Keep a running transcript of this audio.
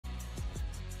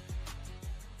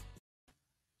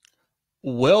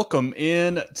Welcome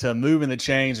in to Moving the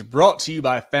Chains, brought to you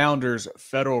by Founders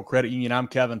Federal Credit Union. I'm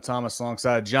Kevin Thomas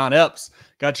alongside John Epps.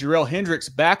 Got Jerel Hendricks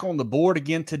back on the board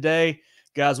again today.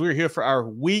 Guys, we're here for our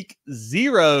Week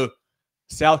 0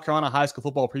 South Carolina High School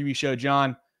Football Preview Show.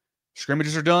 John,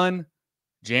 scrimmages are done.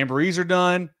 Jamborees are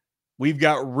done. We've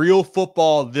got real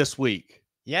football this week.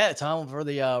 Yeah, time for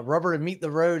the rubber to meet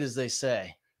the road, as they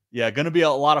say. Yeah, going to be a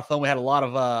lot of fun. We had a lot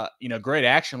of great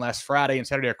action last Friday and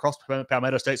Saturday across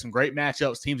Palmetto State. Some great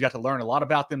matchups. Teams got to learn a lot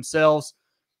about themselves.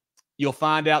 You'll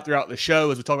find out throughout the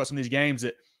show as we talk about some of these games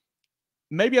that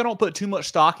maybe I don't put too much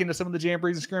stock into some of the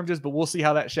jamborees and scrimmages, but we'll see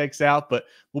how that shakes out. But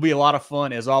will be a lot of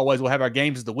fun. As always, we'll have our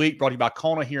games of the week brought to you by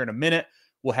CONA here in a minute.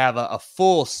 We'll have a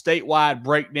full statewide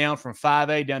breakdown from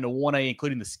 5A down to 1A,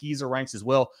 including the SCISA ranks as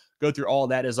well. Go through all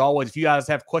that as always. If you guys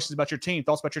have questions about your team,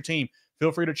 thoughts about your team,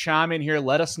 feel free to chime in here.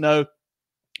 Let us know.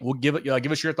 We'll give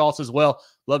us your thoughts as well.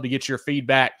 Love to get your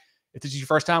feedback. If this is your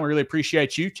first time, we really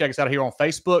appreciate you. Check us out here on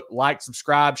Facebook. Like,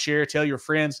 subscribe, share, tell your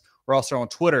friends. We're also on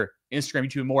Twitter, Instagram,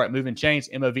 YouTube, and more at Movin Chains,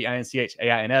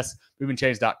 MOVINCHAINS,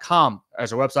 movinchains.com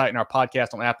as our website and our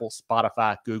podcast on Apple,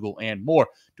 Spotify, Google, and more.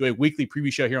 Do a weekly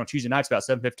preview show here on Tuesday nights about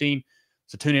 7:15.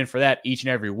 So tune in for that each and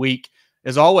every week.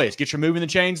 As always, get your Movin the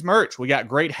Chains merch. We got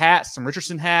great hats, some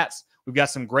Richardson hats. We've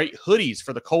got some great hoodies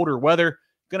for the colder weather.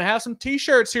 Going to have some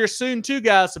T-shirts here soon too,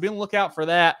 guys. So be on the lookout for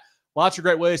that. Lots of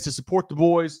great ways to support the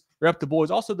boys, rep the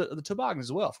boys. Also the toboggans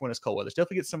as well for when it's cold weather.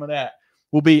 Definitely get some of that.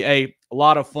 Will be a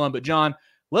lot of fun. But John,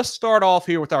 let's start off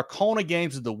here with our CONA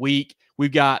games of the week.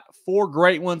 We've got 4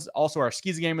 great ones. Also our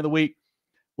SCISA game of the week.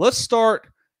 Let's start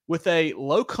with a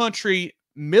low country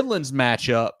Midlands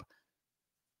matchup.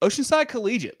 Oceanside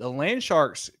Collegiate, the Land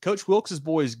Sharks, Coach Wilkes'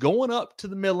 boys going up to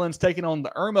the Midlands, taking on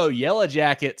the Irmo Yellow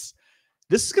Jackets.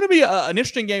 This is going to be an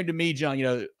interesting game to me, John. You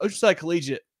know, Oceanside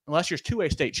Collegiate, last year's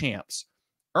 2A state champs.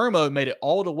 Irmo made it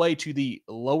all the way to the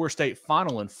lower state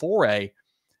final in 4A.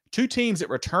 2 teams that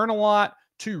return a lot,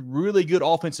 2 really good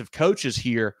offensive coaches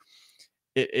here.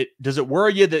 Does it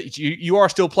worry you that you are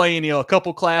still playing, a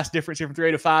couple class difference here from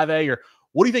 3A to 5A? Or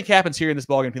what do you think happens here in this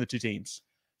ballgame between the 2 teams?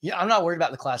 Yeah, I'm not worried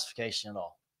about the classification at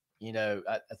all.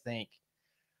 I think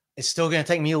it's still going to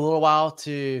take me a little while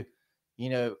to,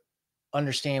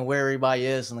 understand where everybody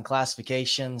is in the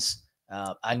classifications.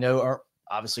 I know,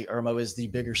 obviously, Irmo is the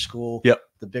bigger school. Yep.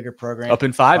 The bigger program. Up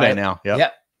in 5A now.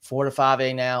 Yep. 4 to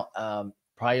 5A now.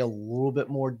 Probably a little bit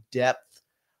more depth.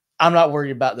 I'm not worried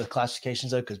about the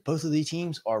classifications, though, because both of these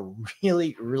teams are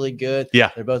really, really good. Yeah.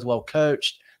 They're both well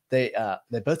coached. They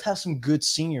both have some good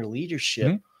senior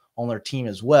leadership on their team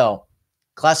as well.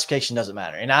 Classification doesn't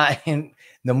matter. And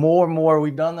the more and more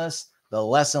we've done this, the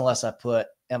less and less I put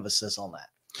emphasis on that.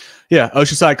 Yeah,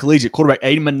 Oceanside Collegiate quarterback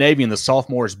Aiden Manavian, the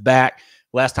sophomore, is back.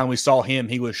 Last time we saw him,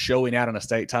 he was showing out in a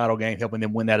state title game, helping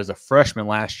them win that as a freshman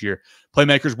last year.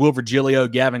 Playmakers Will Virgilio,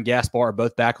 Gavin Gaspar are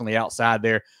both back on the outside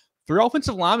there. 3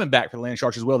 offensive linemen back for the Land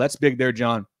Sharks as well. That's big there,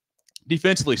 John.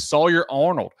 Defensively, Sawyer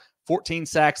Arnold, 14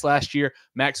 sacks last year.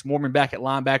 Max Mormon back at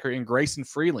linebacker, and Grayson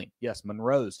Freeling, yes,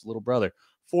 Monroe's little brother,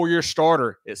 4-year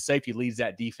starter at safety, leads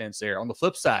that defense there. On the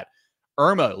flip side,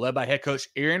 Irmo, led by head coach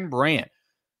Aaron Brand.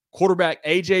 Quarterback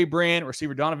A.J. Brand,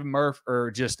 receiver Donovan Murph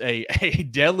are just a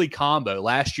deadly combo.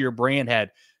 Last year, Brand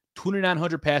had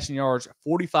 2,900 passing yards,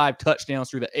 45 touchdowns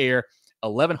through the air,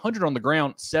 1,100 on the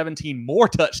ground, 17 more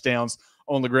touchdowns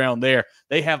on the ground there.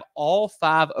 They have all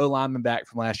 5 O-linemen back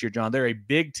from last year, John. They're a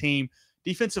big team.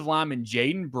 Defensive lineman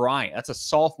Jaden Bryant, that's a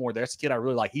sophomore there. That's a kid I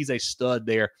really like. He's a stud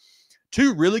there.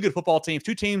 2 really good football teams,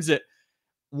 2 teams that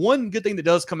one good thing that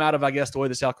does come out of, I guess, the way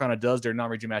that South Carolina does their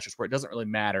non-region matchups where it doesn't really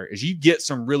matter is you get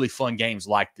some really fun games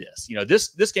like this.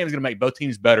 This game is going to make both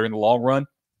teams better in the long run.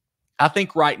 I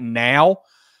think right now,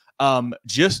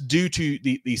 just due to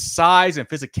the size and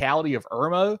physicality of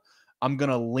Irmo, I'm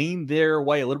going to lean their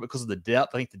way a little bit because of the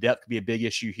depth. I think the depth could be a big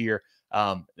issue here.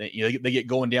 They get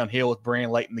going downhill with Brand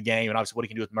late in the game, and obviously what he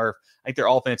can do with Murph. I think their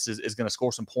offense is going to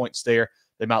score some points there.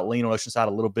 They might lean on Oceanside a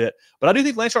little bit. But I do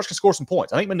think Land Sharks can score some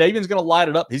points. I think Manavian's going to light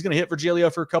it up. He's going to hit Virgilio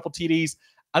for a couple TDs.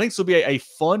 I think this will be a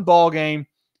fun ball game,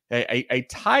 a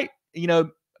tight,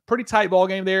 pretty tight ball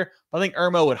game there. But I think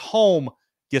Irmo at home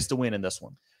gets the win in this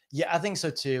one. Yeah, I think so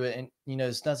too. And,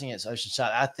 it's nothing against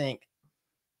Oceanside. I think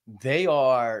they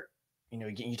are,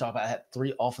 again, you talk about that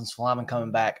 3 offensive linemen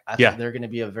coming back. I think they're going to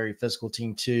be a very physical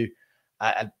team too.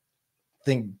 I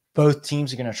think both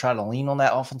teams are going to try to lean on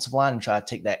that offensive line and try to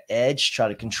take that edge, try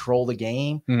to control the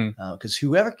game. Because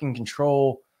whoever can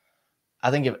control,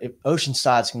 I think if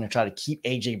Oceanside's going to try to keep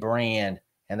A.J. Brand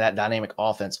and that dynamic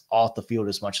offense off the field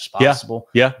as much as possible,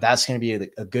 that's going to be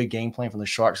a good game plan from the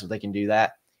Sharks if they can do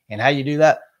that. And how you do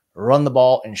that? Run the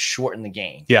ball and shorten the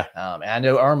game. And I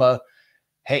know Irmo,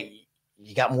 hey,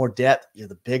 you got more depth. You're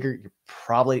the bigger. You're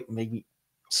probably maybe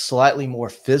slightly more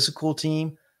physical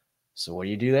team. So what do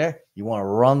you do there? You want to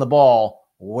run the ball,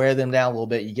 wear them down a little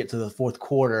bit. You get to the fourth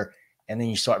quarter, and then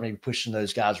you start maybe pushing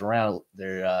those guys around.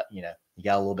 They're, you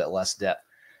got a little bit less depth.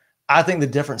 I think the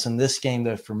difference in this game,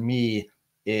 though, for me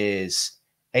is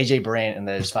A.J. Brandt and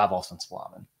those 5 offensive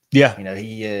linemen. Yeah.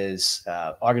 He is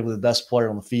arguably the best player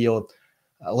on the field.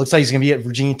 Looks like he's going to be at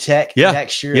Virginia Tech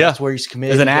next year. That's where he's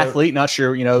committed. As an athlete, not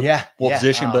sure, what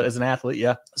position, but as an athlete,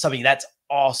 So, I mean, that's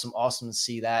awesome to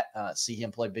see that, see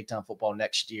him play big-time football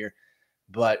next year.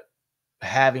 But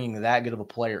having that good of a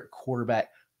player at quarterback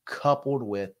coupled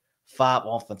with 5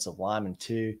 offensive linemen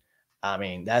too, I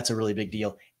mean, that's a really big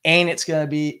deal. And it's going to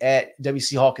be at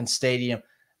W.C. Hawkins Stadium.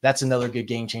 That's another good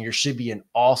game changer. Should be an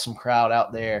awesome crowd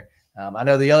out there. I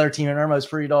know the other team in Irmo is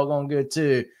pretty doggone good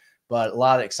too, but a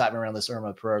lot of excitement around this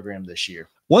Irmo program this year.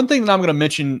 One thing that I'm going to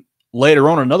mention later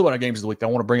on, another one of the games of the week that I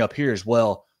want to bring up here as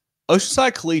well,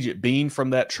 Oceanside Collegiate, being from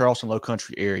that Charleston Low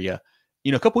Country area.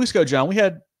 A couple weeks ago, John, we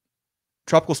had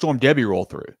Tropical Storm Debbie roll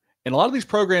through. And a lot of these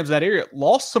programs in that area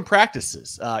lost some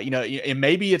practices. And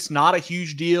maybe it's not a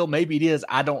huge deal. Maybe it is.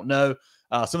 I don't know.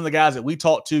 Some of the guys that we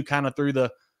talked to kind of through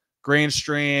the Grand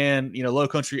Strand, Low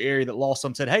Country area that lost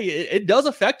some said, hey, it does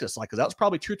affect us. Because that was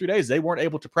probably 2 or 3 days they weren't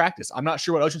able to practice. I'm not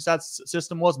sure what Oceanside's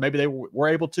system was. Maybe they were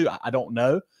able to. I don't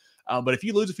know. But if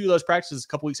you lose a few of those practices a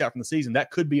couple weeks out from the season,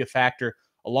 that could be a factor,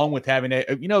 along with having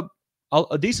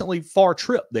a decently far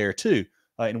trip there too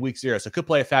in week 0. So it could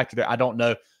play a factor there. I don't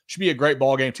know. Should be a great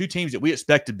ball game. 2 teams that we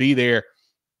expect to be there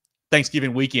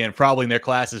Thanksgiving weekend, probably in their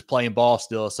classes playing ball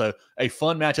still. So a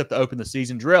fun matchup to open the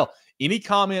season. Jerel, any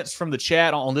comments from the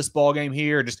chat on this ball game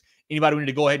here? Or just anybody we need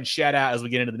to go ahead and shout out as we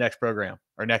get into the next program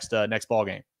or next ball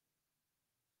game?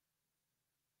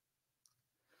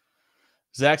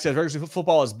 Zach says, regular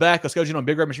football is back. Let's go, Gene, on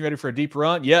Big Red Machine, ready for a deep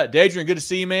run. Yeah, Dadrian, good to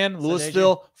see you, man.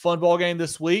 Louisville, fun ball game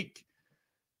this week.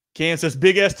 Cam says,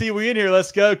 Big ST, we in here.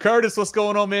 Let's go. Curtis, what's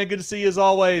going on, man? Good to see you as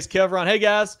always. Kevron, hey,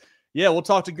 guys. Yeah, we'll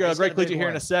talk to Great Collegiate here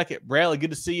in a second. Bradley, good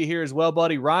to see you here as well,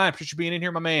 buddy. Ryan, appreciate you being in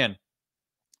here, my man.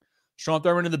 Sean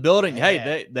Thurman in the building.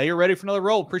 Hey, they are ready for another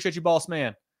roll. Appreciate you, boss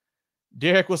man.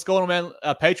 Derek, what's going on,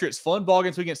 man? Patriots, fun ball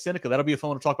games against Seneca. That'll be a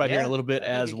fun one to talk about here in a little bit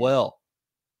as well.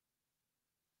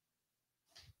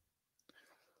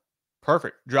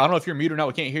 Perfect. I don't know if you're muted or not.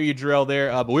 We can't hear you, Jerel,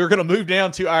 there. But we're going to move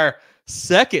down to our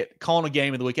second CONA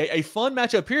game of the week. A fun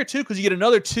matchup here, too, because you get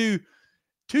another two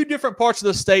different parts of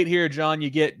the state here, John. You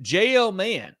get Jerel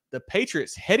Mann, the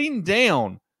Patriots, heading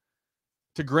down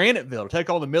to Graniteville to take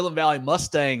on the Midland Valley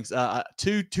Mustangs.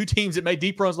 Two teams that made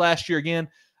deep runs last year again.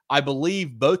 I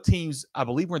believe both teams,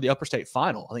 were in the upper state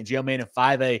final. I think Jerel Mann in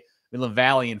 5A, Midland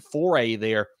Valley in 4A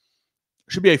there.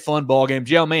 Should be a fun ball game.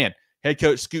 Jerel Mann, head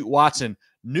coach Scoot Watson.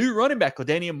 New running back,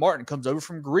 LaDainian Martin, comes over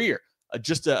from Greer.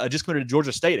 Just committed to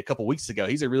Georgia State a couple weeks ago.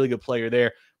 He's a really good player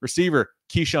there. Receiver,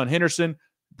 Keyshawn Henderson,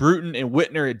 Bruton and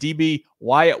Whitner at DB,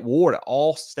 Wyatt Ward,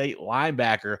 all-state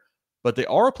linebacker. But they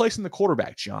are replacing the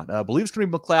quarterback, John. I believe it's going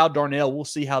to be McLeod Darnell. We'll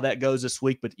see how that goes this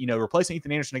week. But, replacing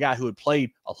Ethan Anderson, a guy who had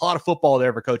played a lot of football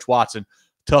there for Coach Watson,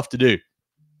 tough to do.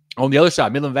 On the other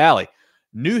side, Midland Valley,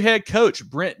 new head coach,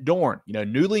 Brent Dorn,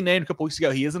 newly named a couple weeks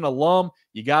ago. He is an alum.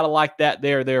 You got to like that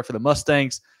there for the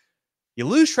Mustangs. You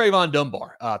lose Trayvon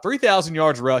Dunbar, 3,000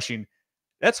 yards rushing.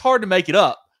 That's hard to make it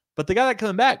up. But the guy that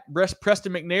coming back,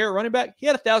 Preston McNair, running back, he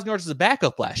had 1,000 yards as a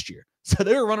backup last year. So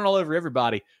they were running all over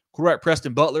everybody. Quarterback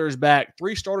Preston Butler is back.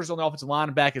 3 starters on the offensive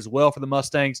line back as well for the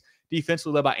Mustangs.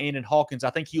 Defensively led by Andon Hawkins. I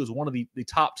think he was one of the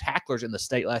top tacklers in the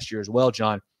state last year as well,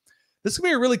 John. This is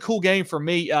going to be a really cool game for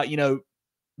me.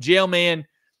 Jerel Mann,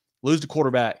 lose the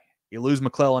quarterback. You lose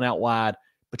McClellan out wide.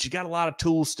 But you got a lot of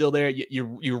tools still there. You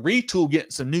retool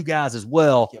getting some new guys as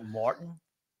well. Get Martin.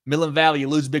 Midland Valley, you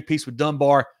lose a big piece with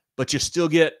Dunbar, but you still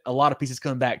get a lot of pieces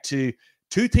coming back too.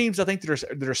 2 teams, I think,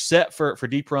 that are set for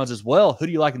deep runs as well. Who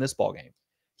do you like in this ball game?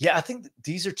 Yeah, I think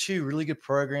these are 2 really good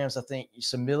programs. I think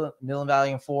some Midland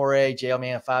Valley in 4A, Jerel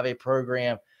Mann 5A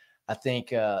program. I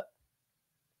think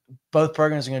both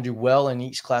programs are going to do well in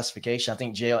each classification. I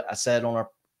think I said on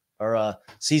our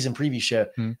season preview show,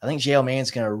 I think Jerel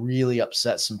Mann's going to really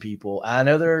upset some people. I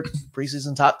know they're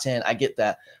preseason top 10. I get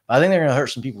that. But I think they're going to hurt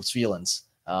some people's feelings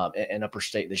in upper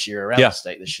state this year, around the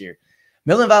state this year.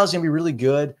 Midland Valley's going to be really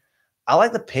good. I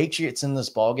like the Patriots in this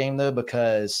ball game, though,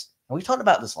 because and we talked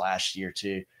about this last year,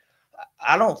 too.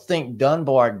 I don't think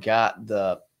Dunbar got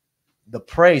the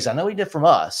praise. I know he did from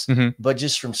us, but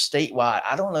just from statewide,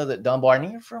 I don't know that Dunbar, and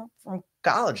even from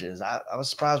colleges, I was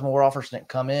surprised more offers didn't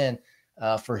come in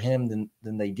for him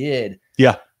than they did.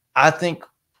 Yeah. I think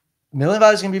Midland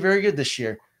Valley is going to be very good this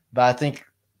year, but I think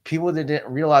people that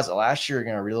didn't realize it last year are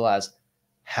going to realize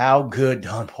how good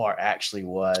Dunbar actually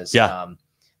was. Yeah.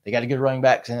 They got a good running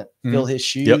back to fill his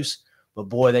shoes, but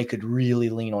boy, they could really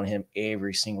lean on him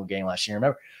every single game last year.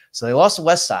 Remember? So they lost to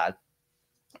West Side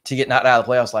to get knocked out of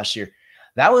the playoffs last year.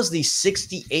 That was the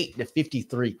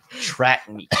 68-53 track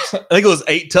meet. I think it was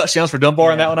 8 touchdowns for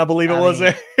Dunbar in that one, I believe it was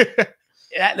there.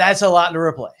 That's a lot to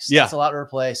replace. Yeah. That's a lot to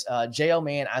replace. Jerel,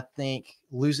 man, I think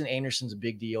losing Anderson's a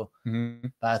big deal.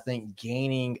 But I think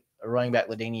gaining a running back,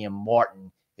 LaDainian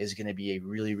Martin, is going to be a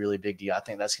really, really big deal. I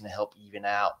think that's going to help even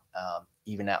out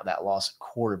that loss of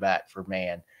quarterback for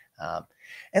Mann.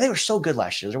 And they were so good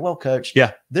last year. They're well coached.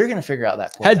 Yeah. They're going to figure out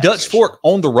that. Had Dutch Fork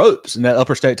on the ropes in that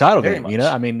upper state title game. Much. You know,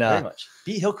 I mean, very much.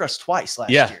 Beat Hillcrest twice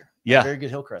last year. Yeah. Very good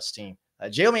Hillcrest team.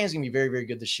 Jerel Mann's going to be very, very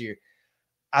good this year.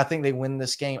 I think they win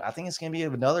this game. I think it's going to be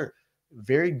another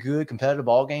very good competitive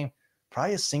ball game.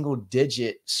 Probably a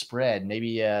single-digit spread.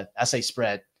 Maybe I say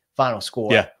spread, final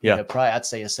score. Yeah. You know, probably I'd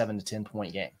say a 7 to 10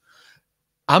 point game.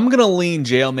 I'm going to lean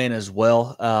Jerel Mann as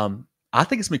well. I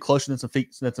think it's going to be closer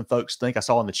than some folks think. I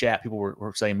saw in the chat people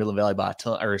were saying Midland Valley by a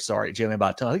ton, or sorry, Jerel Mann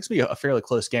by a ton. I think it's going to be a fairly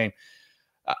close game.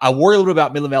 I worry a little bit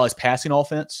about Midland Valley's passing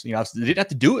offense. You know, they didn't have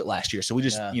to do it last year, so we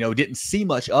just didn't see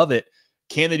much of it.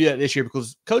 Can they do that this year?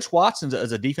 Because Coach Watson's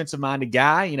a defensive-minded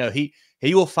guy. You know, he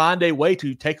will find a way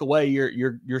to take away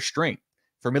your strength.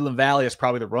 For Midland Valley, it's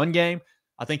probably the run game.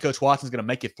 I think Coach Watson's going to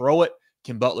make you throw it.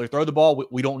 Can Butler throw the ball?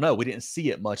 We don't know. We didn't see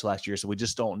it much last year, so we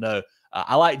just don't know.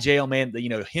 I like Jerel Mann. You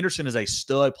know, Henderson is a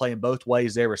stud playing both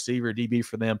ways there, receiver, DB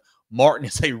for them. Martin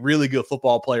is a really good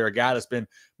football player, a guy that's been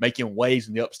making waves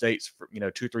in the upstates for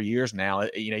 2 or 3 years now.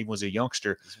 You know, even was a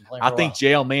youngster. I think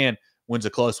Jerel Mann wins a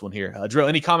close one here. Jerel,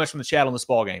 any comments from the chat on this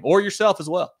ball game or yourself as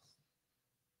well?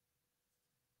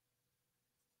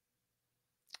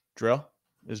 Jerel,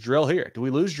 is Jerel here? Do we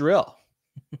lose Jerel?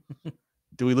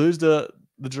 Do we lose the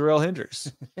Jerel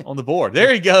Hendricks on the board?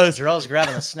 There he goes. Jerel's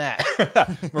grabbing a snack.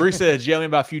 Marie said Jerel Mann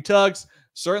by a few tugs.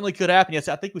 Certainly could happen. Yes,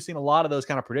 I think we've seen a lot of those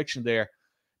kind of predictions there.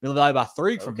 Midland Valley by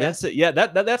 3 from Vincent. Yeah,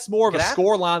 that's more of a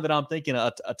score line than I'm thinking.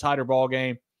 A tighter ball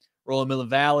game. Rolling Midland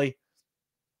Valley.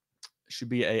 Should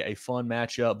be a fun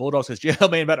matchup. Bulldog says Jerel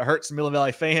Mann about to hurt some Midland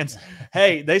Valley fans.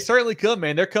 Hey, they certainly could,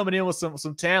 man. They're coming in with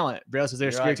some talent. Bradley says they're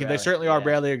a scary team. They certainly are,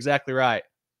 Bradley. You're exactly right.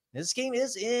 This game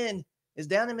is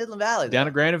down in Midland Valley. Down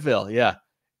in Graniteville, yeah.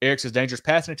 Eric says dangerous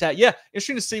passing attack. Yeah,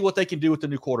 interesting to see what they can do with the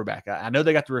new quarterback. I know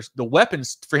they got the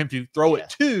weapons for him to throw it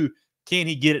to. Can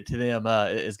he get it to them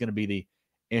is going to be the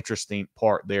interesting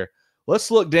part there.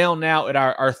 Let's look down now at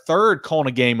our third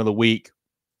CONA game of the week.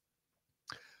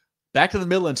 Back to the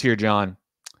Midlands here, John.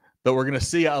 But we're going to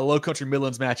see a Low Country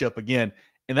Midlands matchup again.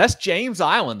 And that's James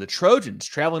Island, the Trojans,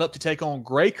 traveling up to take on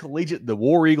Gray Collegiate, the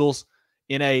War Eagles,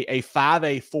 in a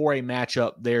 5A, 4A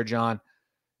matchup there, John.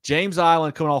 James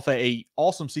Island coming off a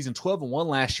awesome season, 12-1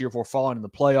 last year before falling in the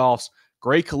playoffs.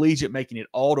 Gray Collegiate making it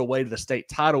all the way to the state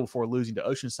title before losing to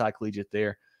Oceanside Collegiate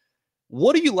there.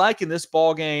 What do you like in this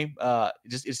ball game?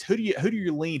 Who do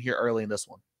you lean here early in this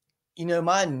one? You know,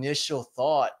 my initial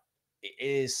thought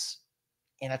is,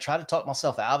 and I tried to talk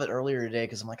myself out of it earlier today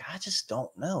because I'm like, I just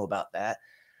don't know about that.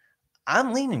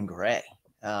 I'm leaning Gray.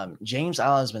 James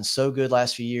Island has been so good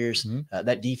last few years.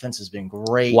 That defense has been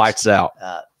great. Lights out.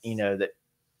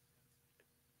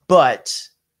 But,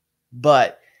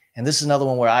 and this is another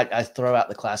one where I throw out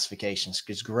the classifications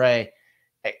because Gray,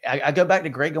 I go back to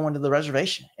Gray going to the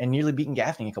reservation and nearly beating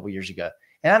Gaffney a couple years ago.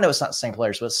 And I know it's not the same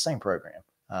players, but it's the same program.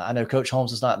 I know Coach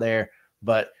Holmes is not there,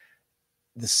 but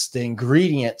the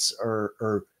ingredients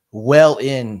are well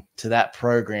into that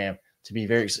program to be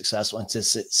very successful and to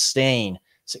sustain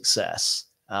success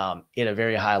at a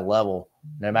very high level,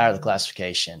 no matter the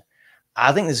classification.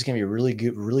 I think this is going to be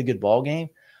a really good ball game.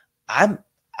 I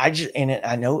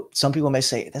know some people may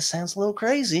say this sounds a little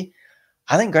crazy.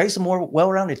 I think Gray's a more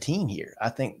well-rounded team here. I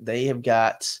think they have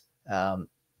got,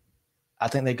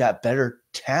 they've got better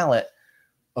talent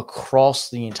across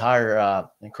the entire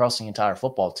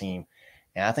football team.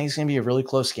 And I think it's going to be a really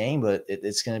close game, but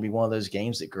it's going to be one of those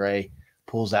games that Gray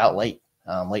pulls out late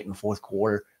in the fourth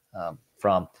quarter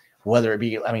from whether it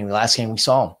be, the last game we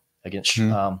saw them against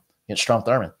Strom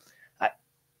Thurmond.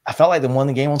 I felt like they won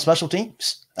the game on special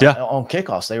teams. On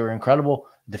kickoffs. They were incredible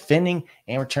defending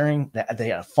and returning. They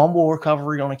had a fumble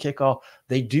recovery on a kickoff.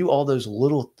 They do all those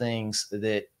little things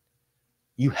that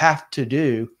you have to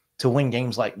do to win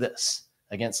games like this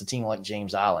against a team like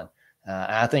James Island.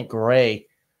 And I think Gray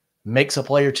makes a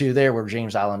play or two there where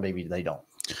James Island, maybe they don't.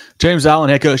 James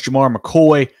Island head coach Jamar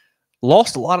McCoy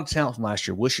lost a lot of talent from last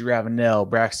year. Wishy Ravenel,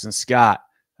 Braxton Scott,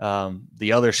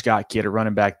 the other Scott kid, a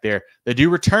running back there. They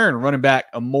do return running back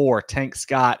Amore, Tank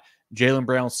Scott, Jalen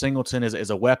Brown Singleton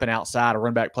is a weapon outside, a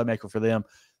run back playmaker for them.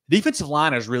 Defensive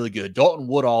line is really good. Dalton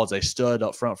Woodall is a stud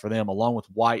up front for them, along with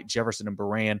White, Jefferson, and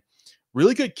Baran.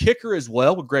 Really good kicker as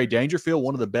well with Gray Dangerfield,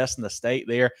 one of the best in the state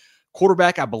there.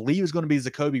 Quarterback, I believe, is going to be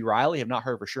Zacoby Riley. I've not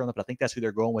heard for sure on that, but I think that's who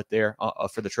they're going with there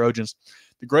for the Trojans.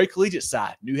 The Gray Collegiate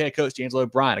side, new head coach D'Angelo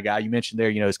O'Brien, a guy you mentioned there,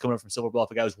 is coming up from Silver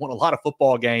Bluff, a guy who's won a lot of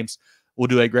football games, will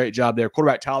do a great job there.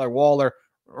 Quarterback Tyler Waller,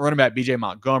 running back BJ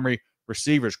Montgomery,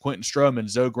 receivers Quentin Stroman,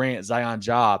 Zoe Grant, Zion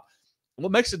Job.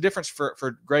 What makes a difference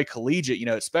for Gray Collegiate,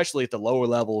 especially at the lower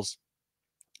levels,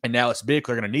 and now it's big,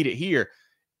 they're going to need it here,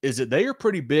 is that they are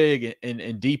pretty big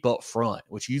and deep up front,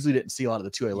 which you usually didn't see a lot of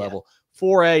the 2A level.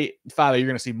 4A, 5A, you're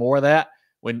going to see more of that.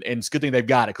 And it's a good thing they've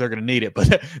got it because they're going to need it.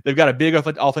 But they've got a big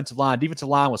offensive line. Defensive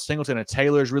line with Singleton and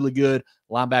Taylor is really good.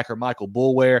 Linebacker Michael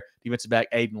Bulware. Defensive back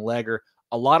Aiden Legger.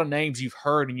 A lot of names you've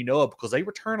heard and you know of because they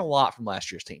return a lot from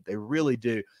last year's team. They really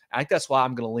do. I think that's why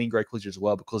I'm going to lean Gray Collegiate as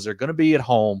well, because they're going to be at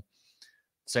home.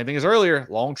 Same thing as earlier.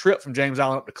 Long trip from James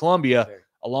Island up to Columbia.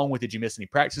 Along with, did you miss any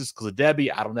practices because of Debbie?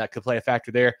 I don't know. That could play a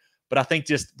factor there. But I think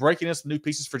just breaking in some new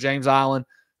pieces for James Island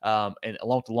and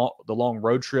along the long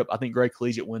road trip, I think Gray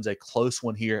Collegiate wins a close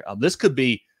one here. This could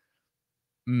be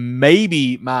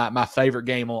maybe my favorite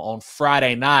game on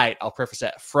Friday night. I'll preface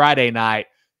that. Friday night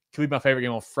could be my favorite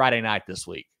game on Friday night this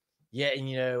week. Yeah,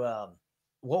 and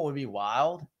what would be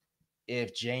wild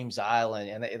if James Island,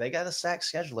 and they got a stacked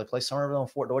schedule. They play Somerville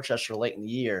and Fort Dorchester late in the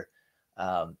year.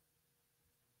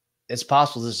 It's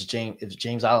possible if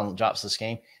James Island drops this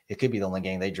game, it could be the only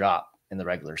game they drop in the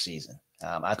regular season.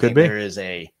 I think there is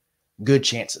a good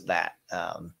chance at that.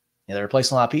 They're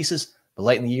replacing a lot of pieces, but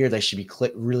late in the year, they should be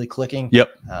really clicking.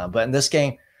 Yep. But in this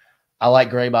game, I like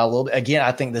Gray by a little bit. Again,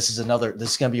 I think this is going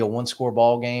to be a one-score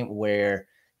ball game where,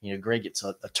 Gray gets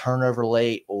a turnover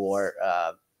late or,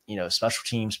 special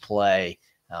teams play,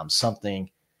 something,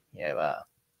 a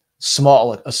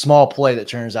small play that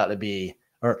turns out to be,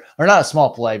 or not a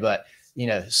small play, but,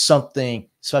 something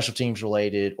special teams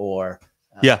related or,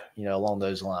 along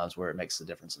those lines where it makes the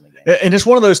difference in the game. And it's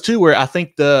one of those too where I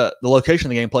think the location of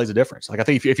the game plays a difference. Like I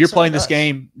think if you're playing this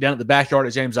game down at the backyard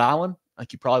at James Island,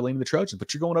 like you probably lean to the Trojans,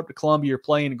 but you're going up to Columbia, you're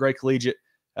playing Gray Collegiate.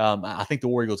 I think the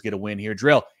War Eagles get a win here.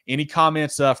 Jerel, any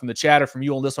comments from the chat or from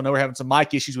you on this one? I know we're having some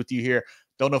mic issues with you here.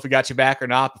 Don't know if we got you back or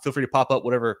not, but feel free to pop up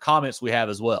whatever comments we have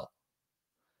as well.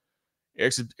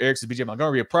 Eric's BJ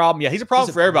Montgomery a problem. Yeah, he's a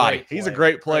problem for everybody. He's a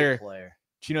great player.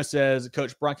 Chino says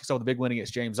Coach Brown kicks off with a big win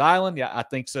against James Island. Yeah, I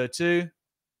think so too.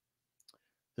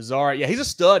 Zara, yeah, he's a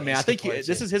stud, man. I think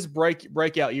this is his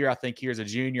breakout year. I think here as a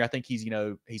junior. I think he's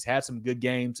he's had some good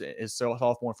games his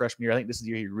sophomore and freshman year. I think this is the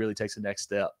year he really takes the next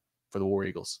step for the War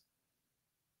Eagles.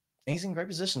 He's in great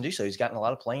position to do so. He's gotten a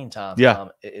lot of playing time. Yeah,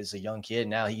 as a young kid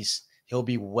now, he'll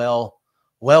be well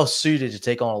suited to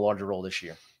take on a larger role this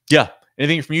year. Yeah.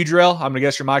 Anything from you, Jerel? I'm gonna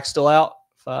guess your mic's still out.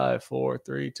 5, 4,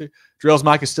 3, 2. Jerel's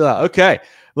mic is still out. Okay,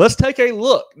 let's take a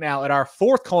look now at our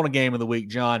fourth CONA game of the week,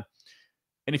 John.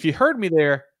 And if you heard me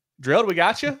there, Jerel, we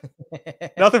got you?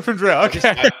 Nothing from Jerel.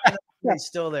 Okay. He's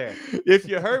still there. If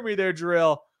you heard me there,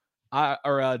 Jerel,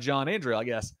 John and Jerel, I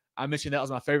guess, I mentioned that was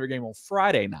my favorite game on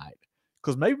Friday night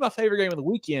because maybe my favorite game of the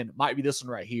weekend might be this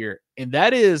one right here. And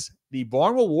that is the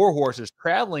Barnwell Warhorses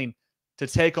traveling to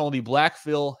take on the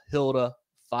Blackville-Hilda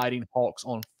Fighting Hawks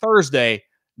on Thursday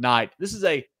night. This is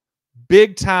a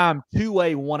big-time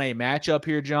 2A, 1A matchup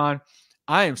here, John.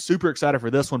 I am super excited for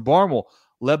this one. Barnwell,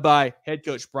 led by head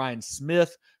coach Brian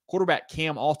Smith, quarterback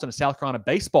Cam Austin, a South Carolina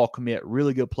baseball commit,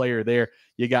 really good player there.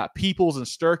 You got Peoples and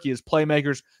Sturkey as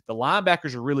playmakers. The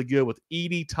linebackers are really good with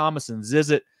Edie, Thomas, and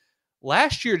Zizit.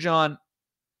 Last year, John,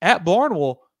 at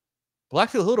Barnwell,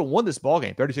 Blackville-Hilda won this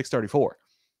ballgame, 36-34.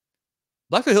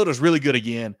 Blackville-Hilda is really good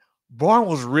again.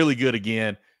 Barnwell's really good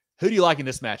again. Who do you like in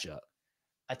this matchup?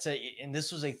 I'd say, and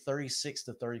this was a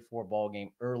 36-34 ball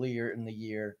game earlier in the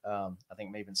year. I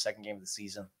think maybe in the second game of the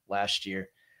season last year.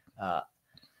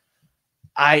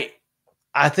 I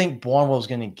think Barnwell's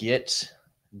going to get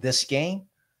this game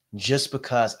just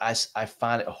because I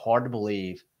find it hard to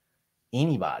believe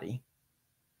anybody,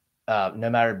 no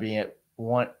matter being it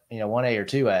 1A or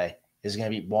 2A, is going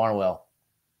to beat Barnwell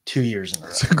 2 years in a row.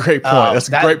 That's a great point. That's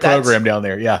a great program down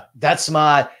there. Yeah. That's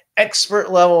my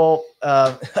expert level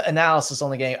analysis on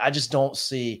the game. I just don't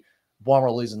see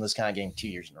Barnwell losing this kind of game 2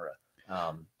 years in a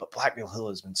row. But Blackville-Hilda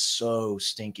has been so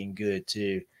stinking good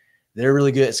too. They're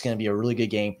really good. It's going to be a really good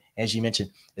game. As you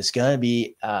mentioned, it's going to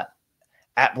be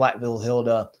at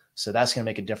Blackville-Hilda, so that's going to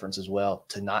make a difference as well.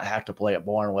 To not have to play at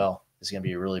Barnwell is going to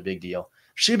be a really big deal.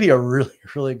 Should be a really,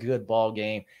 really good ball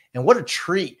game. And what a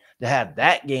treat to have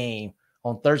that game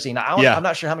on Thursday night. I'm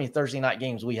not sure how many Thursday night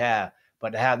games we have,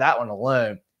 but to have that one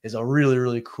alone is a really,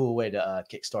 really cool way to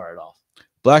kickstart it off.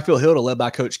 Blackville-Hilda, led by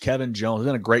Coach Kevin Jones, has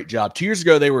done a great job. 2 years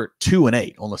ago, they were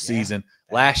 2-8 on the season.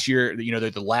 Last year, they're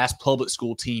the last public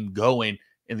school team going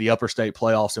in the upper state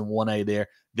playoffs in 1A there.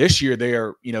 This year, they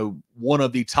are, one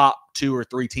of the top 2 or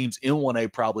 3 teams in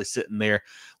 1A probably sitting there,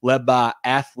 led by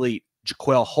athlete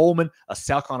Jaquel Holman, a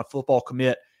South Carolina football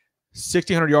commit.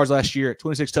 1,600 yards last year,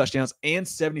 26 touchdowns, and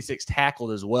 76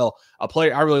 tackled as well. A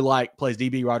player I really like, plays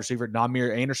DB, wide receiver,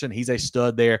 Namir Anderson. He's a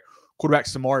stud there. Quarterback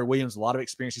Samari Williams, a lot of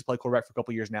experience. He's played quarterback for a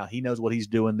couple of years now. He knows what he's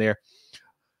doing there.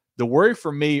 The worry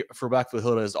for me for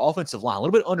Blackville-Hilda is the offensive line, a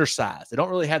little bit undersized. They don't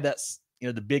really have that,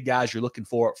 the big guys you're looking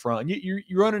for up front. And you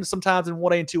run into sometimes in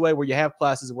 1A and 2A where you have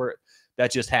classes where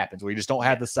that just happens, where you just don't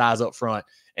have the size up front.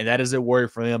 And that is a worry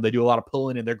for them. They do a lot of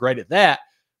pulling, and they're great at that.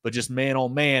 But just man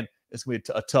on man, it's going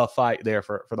to be a tough fight there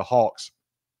for the Hawks.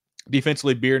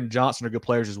 Defensively, Beard and Johnson are good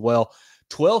players as well.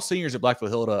 12 seniors at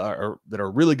Blackville-Hilda that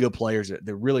are really good players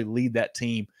that really lead that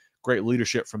team. Great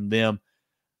leadership from them.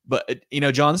 But,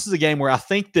 John, this is a game where I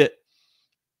think that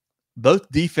both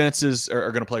defenses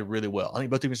are going to play really well. I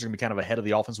think both defenses are going to be kind of ahead of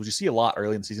the offense, which you see a lot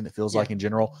early in the season, it feels like in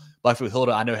general.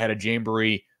 Blackville-Hilda, I know, had a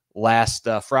jamboree last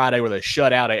Friday where they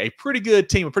shut out a pretty good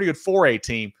team, a pretty good 4A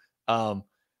team. So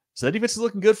that defense is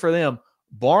looking good for them.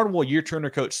 Barnwell, year Turner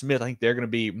coach Smith, I think they're going to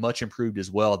be much improved as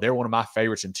well. They're one of my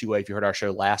favorites in 2A if you heard our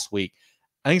show last week.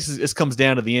 I think this comes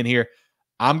down to the end here.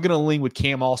 I'm going to lean with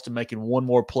Cam Austin making one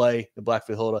more play than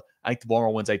Blackville-Hilda. I think the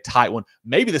Barnwell wins a tight one.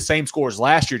 Maybe the same score as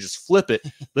last year, just flip it.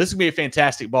 But this is going to be a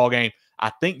fantastic ball game. I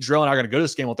think Jerel and I are going to go to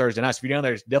this game on Thursday night. So if you're down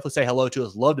there, definitely say hello to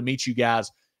us. Love to meet you guys.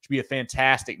 It should be a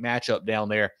fantastic matchup down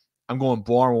there. I'm going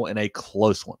Barnwell in a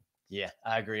close one. Yeah,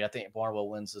 I agree. I think Barnwell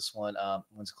wins this one.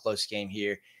 Wins a close game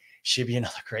here. Should be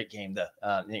another great game, though.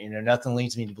 Nothing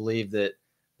leads me to believe that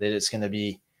it's going to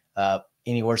be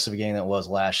any worse of a game than it was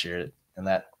last year in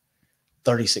that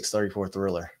 36-34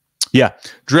 thriller. Yeah.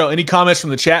 Jerel, any comments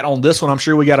from the chat on this one? I'm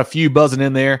sure we got a few buzzing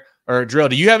in there. Or Jerel,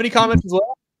 do you have any comments as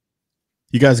well?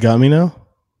 You guys got me now?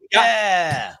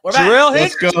 Yeah. We're back. Jerel,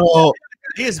 let's go.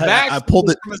 He is back. I pulled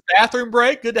it from his bathroom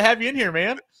break. Good to have you in here,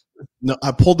 man. No,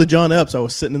 I pulled the John Epps. I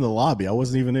was sitting in the lobby. I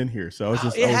wasn't even in here. So I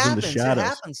was in the shadows. It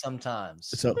happens sometimes.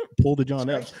 So pull the John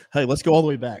Epps. Hey, let's go all the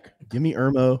way back. Give me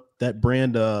Irmo, that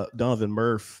brand Donovan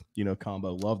Murph,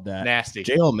 combo. Love that. Nasty.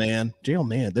 Jail man.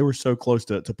 They were so close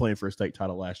to playing for a state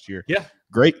title last year. Yeah.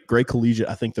 Great Collegiate.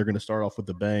 I think they're going to start off with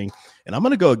a bang. And I'm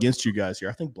going to go against you guys here.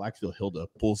 I think Blackville-Hilda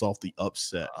pulls off the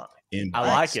upset.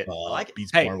 I like it.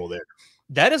 Beats Barnwell there.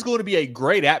 That is going to be a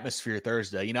great atmosphere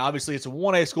Thursday. Obviously it's a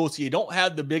 1A school, so you don't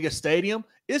have the biggest stadium.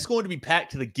 It's going to be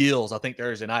packed to the gills, I think,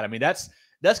 Thursday night. I mean, that's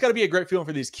got to be a great feeling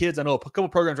for these kids. I know a couple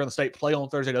programs around the state play on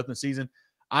Thursday to open the season.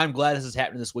 I'm glad this is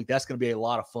happening this week. That's going to be a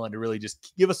lot of fun to really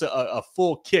just give us a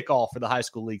full kickoff for the high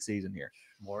school league season here.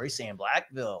 Maurice and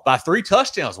Blackville. By 3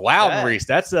 touchdowns. Wow, okay. Maurice.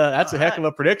 That's a heck of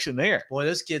a prediction there. Boy,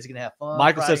 this kid's going to have fun.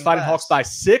 Michael says Fighting Hawks by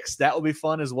 6. That will be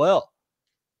fun as well.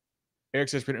 Eric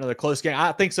says another close game.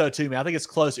 I think so too, man. I think it's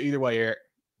close either way, Eric.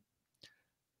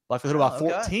 Blackville by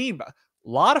 14. Okay. A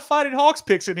lot of Fighting Hawks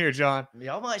picks in here, John.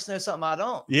 Y'all might know something I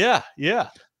don't. Yeah.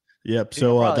 Yep.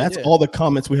 So that's all the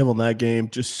comments we have on that game.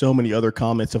 Just so many other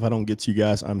comments. If I don't get to you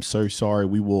guys, I'm so sorry.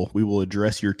 We will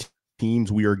address your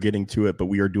teams. We are getting to it, but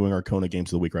we are doing our CONA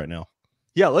games of the week right now.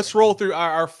 Yeah, let's roll through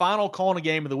our final CONA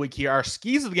game of the week here. Our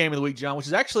SCISA game of the week, John, which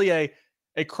is actually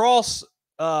a cross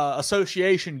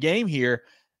association game here.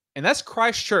 And that's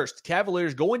Christchurch, the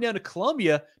Cavaliers going down to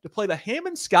Columbia to play the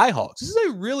Hammond Skyhawks. This is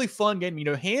a really fun game.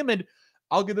 Hammond,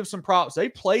 I'll give them some props. They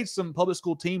played some public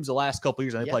school teams the last couple of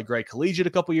years. And they played great Collegiate a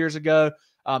couple of years ago.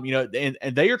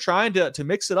 And they are trying to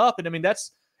mix it up. And I mean,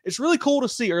 it's really cool to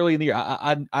see early in the year.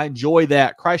 I enjoy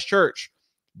that. Christchurch,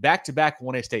 back-to-back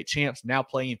 1A state champs, now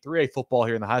playing 3A football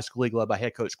here in the high school league, led by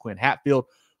head coach Quinn Hatfield.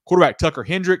 Quarterback Tucker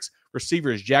Hendricks.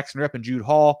 Receiver is Jackson Rep and Jude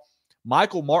Hall.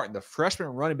 Michael Martin, the freshman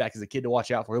running back, is a kid to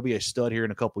watch out for. He'll be a stud here in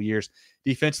a couple of years.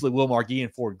 Defensively, Will Margee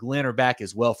and Ford Glenn are back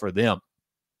as well for them.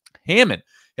 Hammond,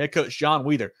 head coach John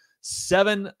Weather,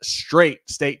 7 straight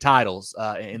state titles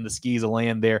in the SCISA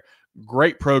land there.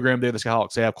 Great program there the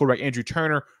Skyhawks have. Quarterback Andrew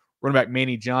Turner, running back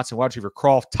Manny Johnson, wide receiver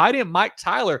Croft. Tight end Mike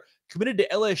Tyler committed to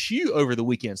LSU over the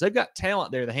weekend. So they've got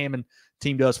talent there. The Hammond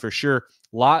team does for sure.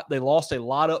 They lost a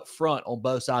lot up front on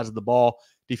both sides of the ball.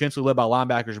 Defensively led by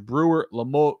linebackers Brewer,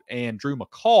 Lamotte, and Drew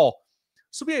McCall.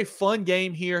 This will be a fun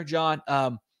game here, John.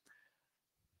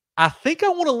 I think I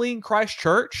want to lean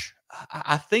Christchurch.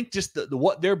 I think just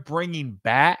what they're bringing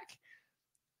back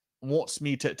wants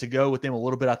me to go with them a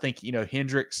little bit. I think,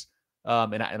 Hendricks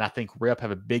and I think Rep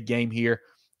have a big game here.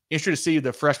 Interested to see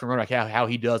the freshman running back, how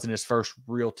he does in his first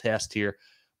real test here.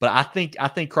 But I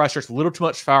think Christchurch a little too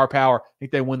much firepower. I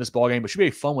think they win this ball game, but it should be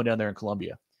a fun one down there in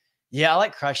Columbia. Yeah, I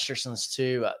like Christchurch in this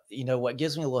too. What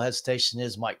gives me a little hesitation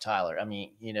is Mike Tyler. I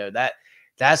mean,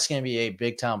 that's going to be a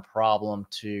big time problem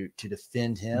to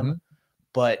defend him. Mm-hmm.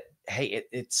 But hey,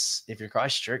 it's if you're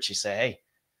Christchurch, you say, hey,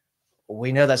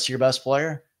 we know that's your best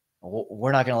player.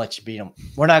 We're not going to let you beat him.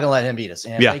 We're not going to let him beat us.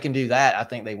 And if they can do that, I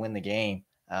think they win the game.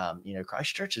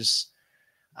 Christchurch is,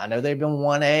 I know they've been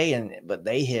 1A, but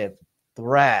they have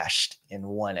thrashed in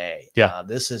 1A. Yeah.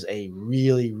 This is a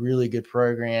really, really good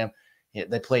program.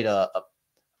 They played a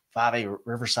 5A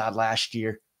Riverside last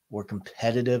year. We're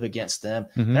competitive against them.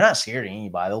 Mm-hmm. They're not scared of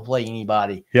anybody. They'll play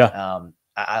anybody. Yeah.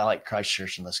 I like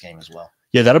Christchurch in this game as well.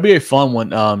 Yeah, that'll be a fun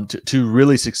one. Two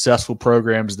really successful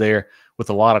programs there with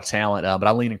a lot of talent. But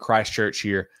I lean in Christchurch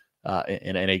here,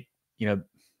 in a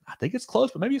I think it's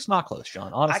close, but maybe it's not close,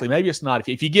 John. Honestly, maybe it's not.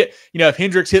 If you get, if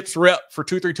Hendricks hits rep for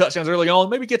 2-3 touchdowns early on,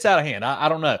 maybe it gets out of hand. I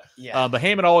don't know. Yeah. But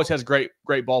Hammond always has great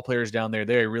ball players down there.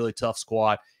 They're a really tough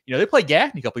squad. They played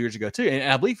Gaffney a couple years ago too,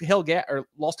 and I believe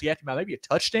lost to Gaffney by maybe a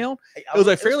touchdown. It was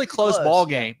a fairly close ball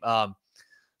game.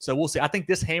 So we'll see. I think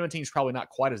this Hammond team is probably not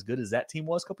quite as good as that team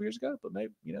was a couple years ago, but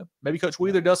maybe Coach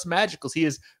Wheeler does some magic because he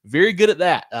is very good at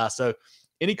that. So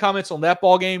any comments on that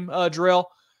ball game, Jerel?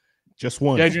 Just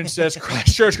one. Adrian says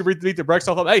Christchurch could beat the brakes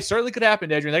off of. Hey, certainly could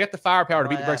happen, Adrian. They got the firepower to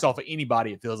beat the brakes off of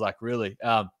anybody, it feels like, really.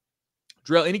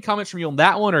 Jerel, any comments from you on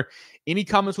that one, or any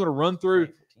comments we want to run through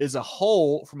as a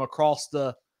whole from across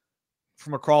the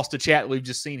chat that we've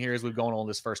just seen here as we've gone on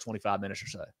this first 25 minutes or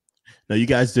so? No, you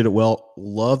guys did it well.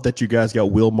 Love that you guys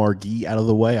got Will Margee out of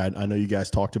the way. I know you guys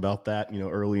talked about that,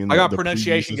 early in the I got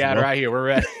pronunciation guy right here. We're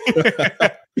ready.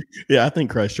 Yeah, I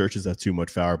think Christchurch has too much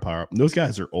firepower. Those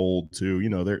guys are old too.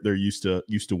 They're used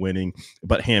to winning.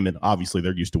 But Hammond, obviously,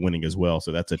 they're used to winning as well.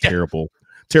 So that's a terrible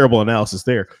analysis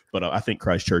there. But I think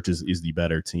Christchurch is the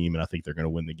better team, and I think they're going to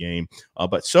win the game.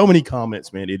 But so many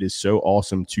comments, man. It is so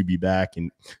awesome to be back,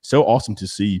 and so awesome to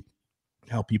see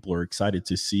how people are excited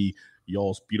to see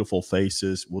y'all's beautiful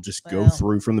faces. We'll just go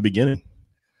through from the beginning.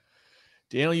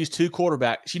 Daniel used 2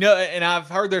 quarterbacks. And I've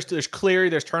heard there's Cleary,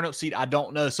 there's Turnip Seed. I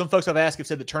don't know. Some folks I've asked have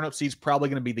said that Turnip Seed's probably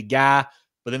going to be the guy,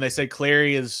 but then they say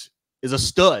Cleary is a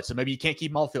stud, so maybe you can't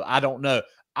keep him off the field. I don't know.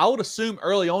 I would assume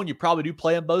early on you probably do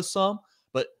play them both some,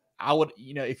 but I would,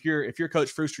 if you're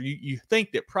Coach Frooster, you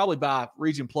think that probably by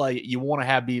region play you want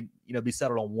to be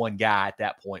settled on one guy at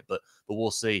that point, but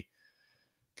we'll see.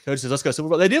 Coach says, let's go Super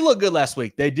Bowl. They did look good last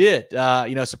week. They did. Not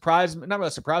really surprised me.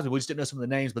 We just didn't know some of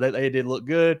the names, but they did look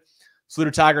good. Salute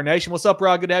to Tiger Nation. What's up,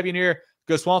 Rod? Good to have you in here.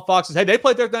 Go Swamp Foxes. Hey, they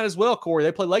played Thursday night as well, Corey.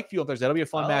 They played Lakeview on Thursday. That'll be a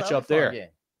fun matchup there.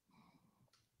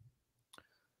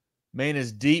 Mann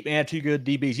is deep and 2 good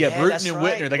DBs. Yeah, Bruton and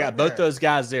Whitner. They got both those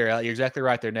guys there. You're exactly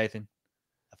right there, Nathan.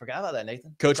 I forgot about that,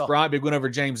 Nathan. Coach Bryant, big win over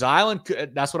James Island.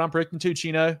 That's what I'm predicting too,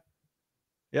 Chino.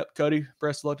 Yep, Cody.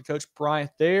 Best of luck to Coach Bryant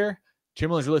there.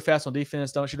 Timberland's really fast on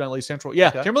defense. Don't shoot down Lee Central. Yeah,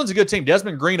 okay. Timberland's a good team.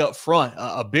 Desmond Green up front,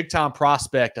 a big-time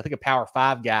prospect. I think a Power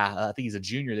 5 guy. I think he's a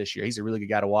junior this year. He's a really good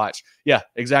guy to watch. Yeah,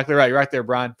 exactly right. You're right there,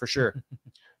 Brian, for sure.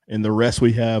 And the rest,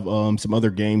 we have some other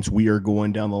games. We are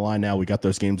going down the line now. We got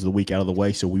those games of the week out of the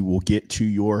way, so we will get to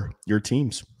your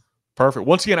teams. Perfect.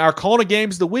 Once again, our CONA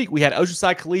games of the week, we had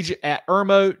Oceanside Collegiate at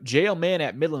Irmo, Jerel Mann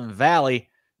at Midland Valley,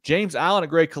 James Island at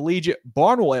Gray Collegiate,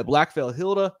 Barnwell at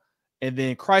Blackville-Hilda, and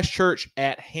then Christchurch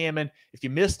at Hammond. If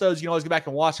you missed those, you can always go back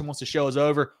and watch them once the show is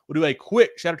over. We'll do a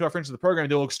quick shout out to our friends of the program,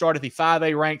 and then we'll start at the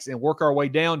 5A ranks and work our way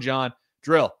down, John.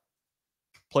 Jerel,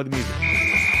 play the music.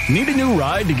 Need a new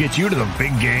ride to get you to the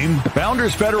big game?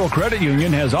 Founders Federal Credit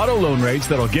Union has auto loan rates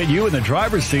that'll get you in the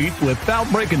driver's seat without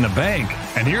breaking the bank.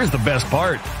 And here's the best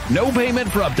part. No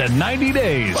payment for up to 90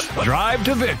 days. Drive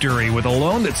to victory with a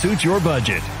loan that suits your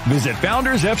budget. Visit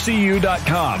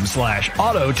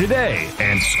foundersfcu.com/auto today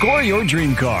and score your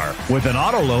dream car with an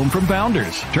auto loan from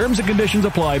Founders. Terms and conditions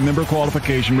apply. Member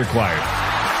qualification required.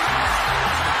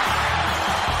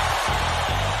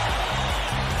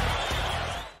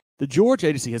 The George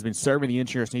Agency has been serving the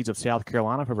insurance needs of South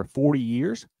Carolina for over 40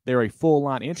 years. They're a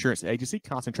full-line insurance agency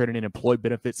concentrated in employee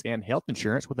benefits and health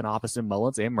insurance with an office in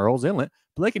Mullins and Murrells Inlet,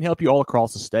 but they can help you all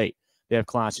across the state. They have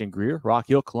clients in Greer, Rock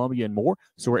Hill, Columbia, and more,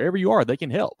 so wherever you are, they can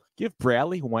help. Give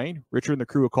Bradley, Wayne, Richard, and the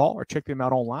crew a call or check them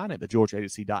out online at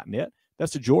thegeorgeagency.net.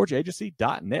 That's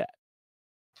thegeorgeagency.net.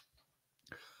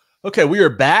 Okay, we are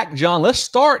back. John, let's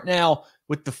start now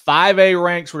with the 5A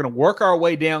ranks. We're going to work our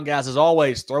way down, guys. As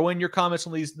always, throw in your comments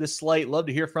on this slate. Love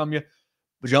to hear from you.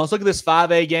 But, John, let's look at this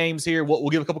 5A games here. We'll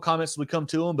give a couple comments as we come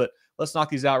to them, but let's knock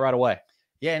these out right away.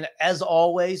 Yeah, and as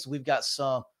always, we've got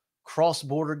some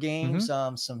cross-border games,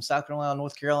 some South Carolina,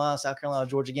 North Carolina, South Carolina,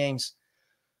 Georgia games.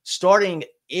 Starting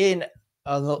in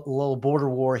a little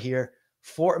border war here,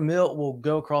 Fort Mill will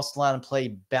go across the line and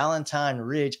play Ballantyne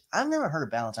Ridge. I've never heard of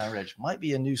Ballantyne Ridge. Might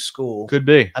be a new school. Could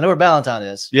be. I know where Ballantyne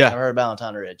is. Yeah. I've heard of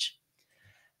Ballantyne Ridge.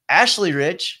 Ashley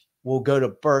Ridge will go to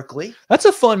Berkeley. That's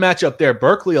a fun matchup there.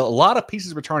 Berkeley, a lot of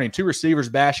pieces returning. 2 receivers,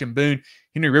 Bash and Boone.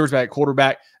 Henry Rivers back at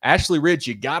quarterback. Ashley Ridge,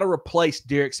 you got to replace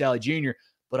Derek Sally Jr.,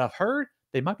 but I've heard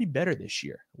they might be better this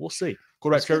year. We'll see.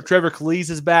 Quarterback Trevor Calise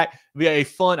is back. We got a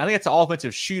fun, I think it's an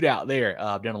offensive shootout there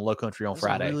down in Low Country on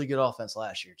Friday. A really good offense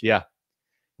last year, too. Yeah.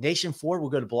 Nation Ford will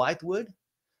go to Blythewood.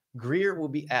 Greer will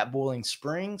be at Boiling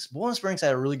Springs. Boiling Springs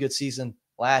had a really good season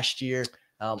last year.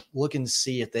 Looking to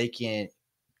see if they can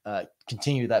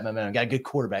continue that momentum. Got a good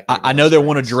quarterback. I know they're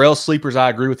one of Jerel's sleepers. I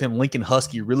agree with him. Lincoln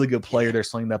Husky, really good player. They're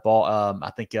slinging that ball.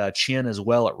 I think Chin as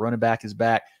well at running back is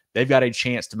back. They've got a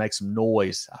chance to make some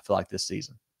noise, I feel like, this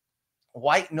season.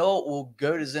 White Knoll will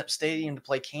go to Zimp Stadium to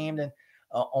play Camden.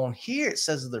 On here, it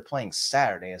says that they're playing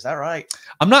Saturday. Is that right?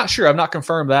 I'm not sure. I've not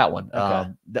confirmed that one. Okay.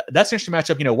 That's an interesting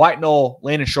matchup. You know, White Knoll,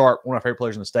 Landon Sharp, one of my favorite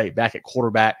players in the state, back at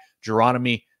quarterback.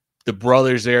 Geronimi, the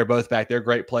brothers there, both back. They're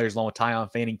great players along with Tyon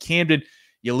Fanning. Camden,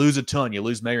 you lose a ton. You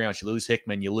lose Marion, you lose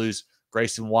Hickman, you lose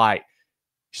Grayson White.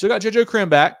 You still got JoJo Krim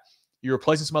back. You're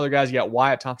replacing some other guys. You got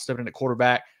Wyatt Thompson stepping in at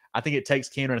quarterback. I think it takes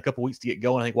Camden a couple weeks to get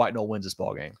going. I think White Knoll wins this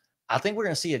ball game. I think we're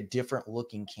going to see a different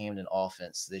looking Camden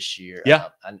offense this year. Yeah.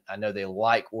 I know they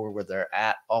like where they're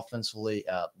at offensively.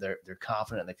 They're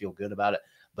confident and they feel good about it,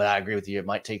 but I agree with you. It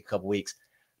might take a couple weeks.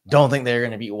 Don't think they're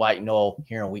going to beat White Knoll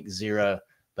here in week 0,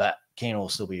 but Camden will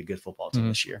still be a good football team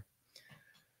this year.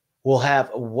 We'll have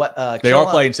what they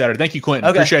are playing Saturday. Thank you, Quentin.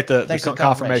 Okay. Appreciate the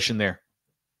confirmation there.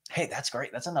 Hey, that's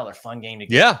great. That's another fun game to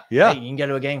go. Yeah. Hey, you can go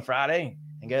to a game Friday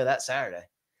and go to that Saturday.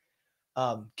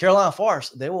 Carolina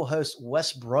Forest, they will host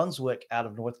West Brunswick out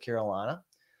of North Carolina.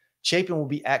 Chapin will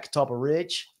be at Catawba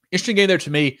Ridge. Interesting game there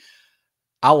to me.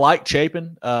 I like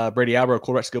Chapin. Brady Albro,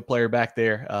 quarterback's a good player back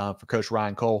there for Coach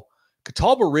Ryan Cole.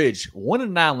 Catawba Ridge,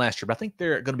 1-9 last year, but I think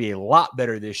they're going to be a lot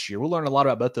better this year. We'll learn a lot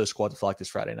about both those squads, I feel like, this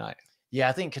Friday night. Yeah,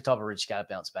 I think Catawba Ridge got to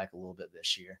bounce back a little bit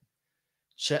this year.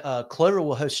 Clover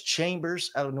will host Chambers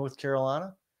out of North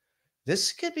Carolina.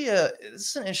 This could be this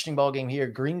is an interesting ball game here.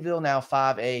 Greenville now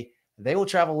 5A. They will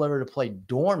travel over to play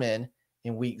Dorman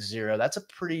in week 0. That's a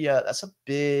pretty that's a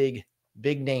big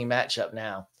name matchup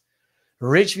now.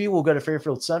 Ridgeview will go to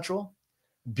Fairfield Central.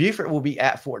 Beaufort will be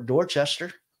at Fort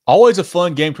Dorchester. Always a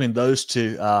fun game between those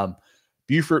two.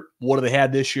 Beaufort, what do they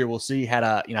had this year? We'll see. Had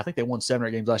I think they won 7 or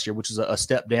 8 games last year, which is a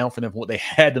step down for them from what they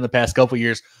had in the past couple of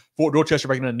years. Fort Dorchester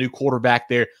bringing in a new quarterback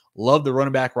there. Love the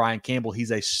running back, Ryan Campbell.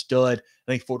 He's a stud.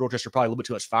 I think Fort Dorchester probably a little bit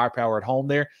too much firepower at home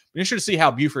there. But interested to see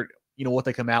how Beaufort, what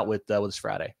they come out with this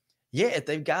Friday. Yeah, if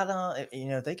they've got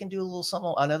if they can do a little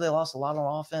something. I know they lost a lot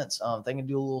on offense. They can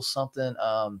do a little something.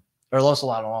 Or lost a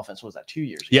lot on offense. What was that, 2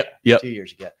 years ago? Yep. 2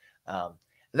 years ago.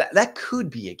 That could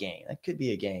be a game. That could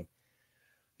be a game.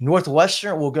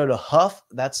 Northwestern will go to Huff.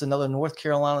 That's another North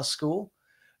Carolina school.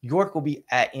 York will be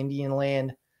at Indian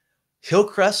Land.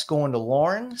 Hillcrest going to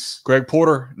Lawrence. Greg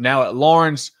Porter now at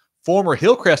Lawrence. Former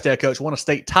Hillcrest head coach, won a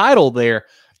state title there.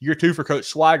 Year 2 for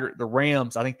Coach Swigert. The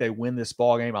Rams, I think they win this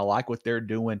ball game. I like what they're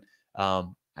doing. I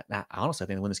honestly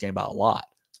think they win this game by a lot.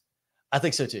 I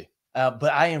think so too.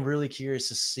 But I am really curious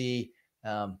to see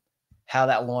how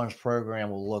that Lawrence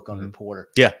program will look under Porter.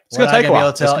 Yeah, it's going to take a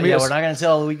while. We're not going to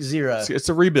tell week 0. It's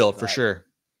a rebuild for sure.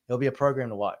 It'll be a program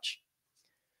to watch.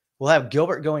 We'll have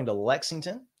Gilbert going to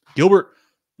Lexington. Gilbert,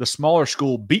 the smaller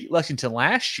school, beat Lexington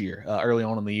last year early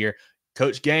on in the year.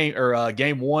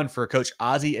 Game 1 for Coach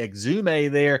Ozzie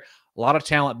Exume there. A lot of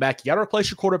talent back. You got to replace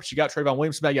your quarterbacks. You got Trayvon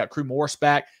Williamson back. You got Crew Morris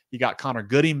back. You got Connor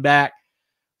Gooding back.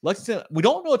 Lexington, we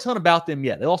don't know a ton about them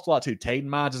yet. They lost a lot too. Taden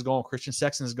Mines is gone. Christian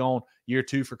Sexton is gone. Year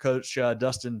 2 for Coach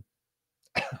Dustin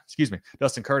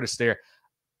Curtis there.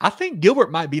 I think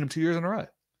Gilbert might beat them 2 years in a row.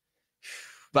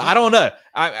 But I don't know.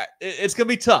 It's going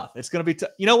to be tough. It's going to be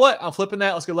tough. You know what? I'm flipping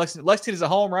that. Let's go Lexington. Lexington is at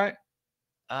home, right?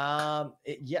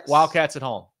 Yes. Wildcats at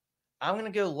home. I'm going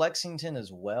to go Lexington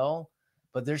as well.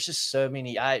 But there's just so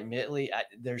many.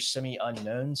 There's so many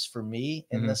unknowns for me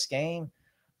in this game.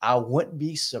 I wouldn't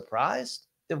be surprised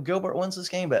if Gilbert wins this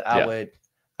game, but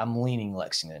I'm leaning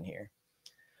Lexington here.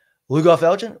 Lugoff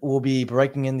Elgin will be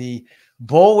breaking in the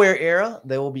Boulware era.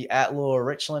 They will be at Lower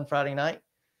Richland Friday night.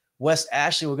 West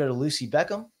Ashley will go to Lucy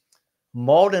Beckham.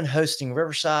 Malden hosting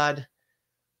Riverside.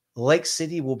 Lake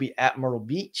City will be at Myrtle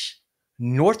Beach.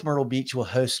 North Myrtle Beach will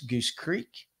host Goose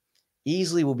Creek.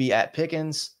 Easley will be at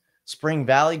Pickens. Spring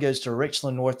Valley goes to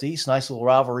Richland Northeast. Nice little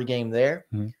rivalry game there.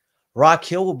 Rock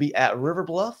Hill will be at River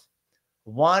Bluff.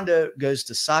 Wando goes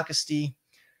to Socastee.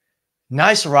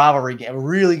 Nice rivalry game.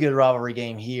 Really good rivalry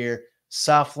game here.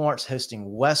 South Florence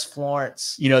hosting West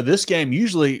Florence. This game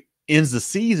usually ends the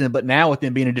season. But now with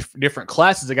them being in different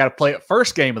classes, they got to play at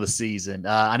first game of the season.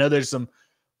 I know there's some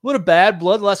little bad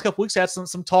blood the last couple weeks. Had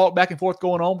some talk back and forth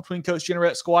going on between Coach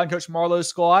Jenneret's squad and Coach Marlowe's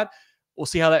squad. We'll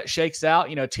see how that shakes out.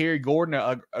 Terry Gordon,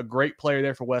 a great player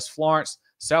there for West Florence.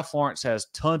 South Florence has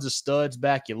tons of studs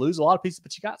back. You lose a lot of pieces,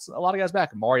 but you got a lot of guys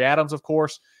back. Amari Adams, of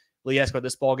course. Lee asked about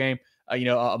this ball game.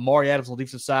 Amari Adams on the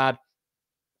defensive side.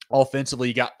 Offensively,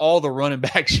 you got all the running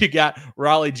backs. You got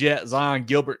Riley Jett, Zion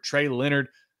Gilbert, Trey Leonard,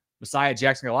 Messiah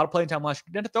Jackson. Got a lot of playing time last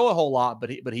year. Didn't throw a whole lot, but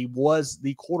he was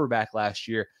the quarterback last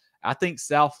year. I think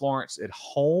South Florence at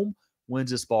home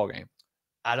wins this ball game.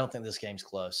 I don't think this game's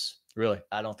close. Really?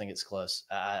 I don't think it's close.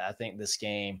 I think this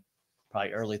game,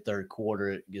 probably early third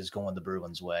quarter, is going the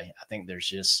Bruins' way. I think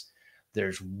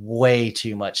there's way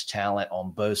too much talent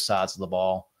on both sides of the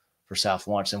ball for South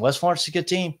Florence. And West Florence is a good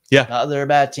team. Yeah. They're a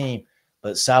bad team.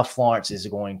 But South Florence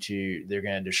they're going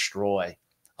to destroy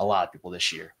a lot of people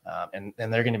this year. And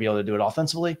they're going to be able to do it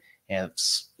offensively. And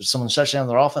if someone shuts down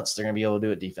their offense, they're going to be able to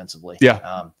do it defensively.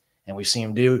 Yeah. And we've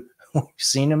seen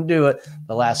them do it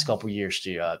the last couple of years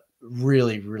too.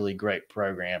 Really, really great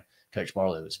program Coach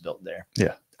Marlowe has built there.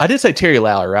 Yeah. I did say Terry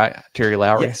Lowry, right? Terry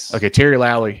Lowry? Yes. Okay, Terry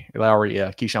Lowry,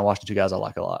 Keyshawn Washington, two guys I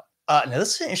like a lot. Now,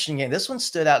 this is an interesting game. This one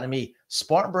stood out to me.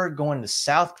 Spartanburg going to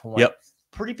South Point. Yep.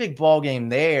 Pretty big ball game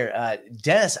there.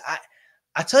 Dennis,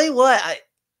 I tell you what,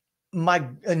 my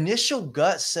initial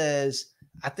gut says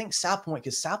I think South Point,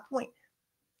 because South Point,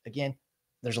 again,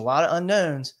 there's a lot of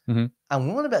unknowns. Mm-hmm. I'm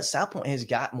willing to bet South Point has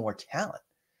got more talent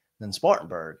than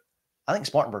Spartanburg. I think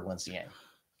Spartanburg wins the game.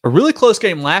 A really close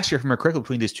game last year from a curriculum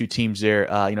between these two teams there.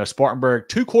 Spartanburg,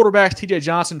 two quarterbacks, TJ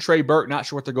Johnson, Trey Burke, not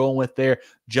sure what they're going with there.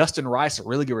 Justin Rice, a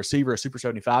really good receiver, a Super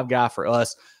 75 guy for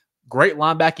us. Great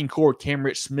linebacking core, Cam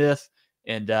Rich Smith.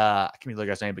 And I can't remember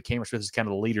the guy's name, but Cameron Smith is kind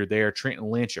of the leader there. Trenton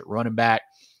Lynch at running back.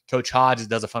 Coach Hodges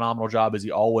does a phenomenal job, as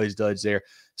he always does there.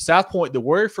 South Point, the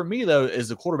worry for me, though, is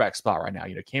the quarterback spot right now.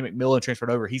 Cam McMillan transferred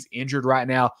over. He's injured right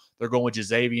now. They're going with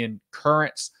Jazavian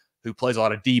Currents, who plays a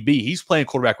lot of DB. He's playing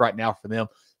quarterback right now for them.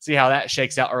 See how that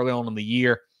shakes out early on in the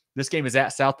year. This game is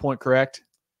at South Point, correct?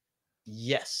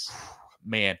 Yes.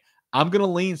 Man, I'm going to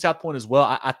lean South Point as well.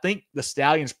 I think the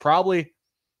Stallions probably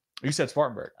 – you said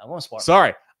Spartanburg. I want Spartanburg.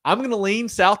 Sorry. I'm going to lean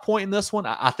South Point in this one.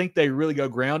 I think they really go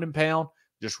ground and pound,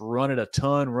 just run it a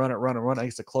ton, run it. I think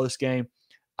it's a close game.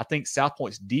 I think South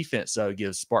Point's defense, though,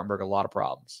 gives Spartanburg a lot of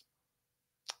problems.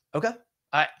 Okay.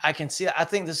 I can see that. I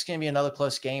think this is going to be another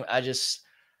close game.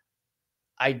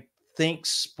 I think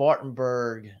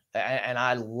Spartanburg, and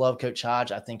I love Coach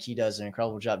Hodge. I think he does an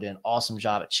incredible job, did an awesome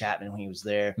job at Chapman when he was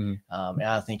there. Mm-hmm. And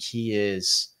I think he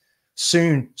is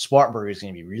soon. Spartanburg is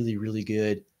going to be really, really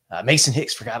good. Mason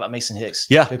Hicks, forgot about Mason Hicks.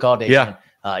 Yeah. Good call, Dave. Yeah.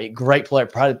 Great player.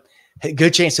 Probably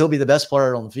good chance he'll be the best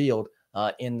player on the field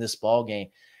in this ball game.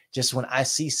 Just when I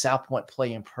see South Point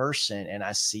play in person, and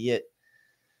I see it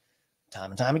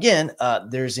time and time again,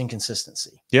 there's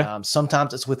inconsistency. Yeah.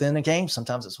 Sometimes it's within a game,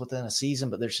 sometimes it's within a season,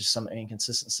 but there's just some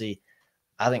inconsistency.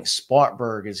 I think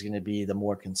Spartanburg is going to be the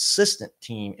more consistent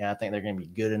team, and I think they're going to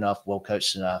be good enough, well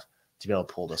coached enough to be able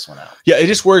to pull this one out. Yeah, it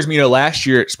just worries me. Last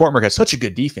year Spartanburg had such a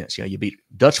good defense. You beat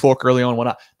Dutch Fork early on,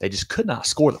 whatnot. They just could not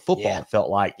score the football. It felt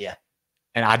like. Yeah.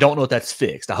 And I don't know if that's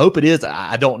fixed. I hope it is.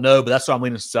 I don't know, but that's why I'm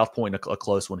leaning to South Point, a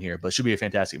close one here. But it should be a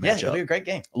fantastic matchup. Yeah, it'll be a great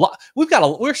game. We're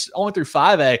only through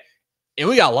 5A, and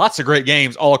we got lots of great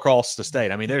games all across the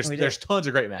state. I mean, there's tons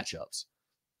of great matchups.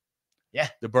 Yeah.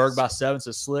 The Berg by 7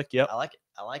 says slick. Yep. I like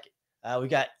it. We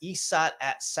got East Side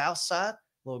at South Side,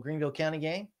 little Greenville County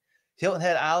game. Hilton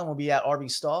Head Island will be at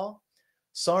RB Stall.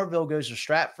 Somerville goes to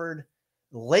Stratford.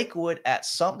 Lakewood at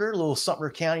Sumter, little Sumter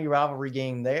County rivalry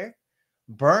game there.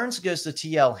 Burns goes to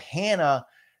TL Hanna.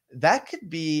 That could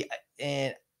be,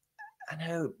 and I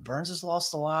know Burns has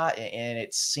lost a lot, and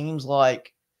it seems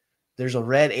like there's a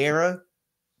red arrow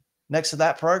next to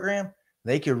that program.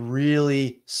 They could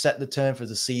really set the tone for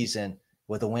the season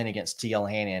with a win against TL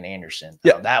Hanna and Anderson.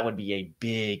 Yeah. That would be a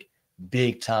big,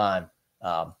 big time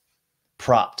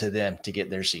prop to them to get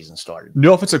their season started.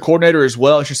 New offensive coordinator as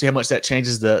well. I should see how much that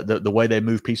changes the way they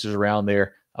move pieces around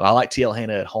there. I like TL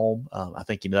Hanna at home. I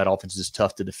think that offense is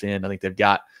tough to defend. I think they've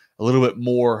got a little bit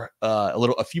more,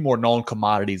 a few more known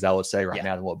commodities, I would say, right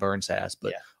now than what Burns has.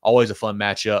 But always a fun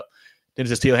matchup. Then it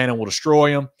says TL Hanna will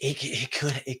destroy him.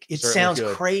 It sounds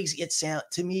crazy.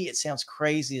 To me, it sounds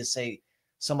crazy to say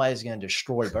somebody's going to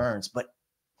destroy Burns, but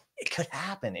it could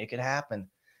happen. It could happen.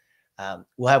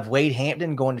 We'll have Wade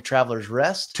Hampton going to Travelers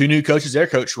Rest. Two new coaches there,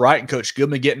 Coach Wright and Coach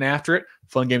Goodman, getting after it.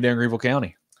 Fun game there in Greenville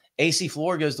County. AC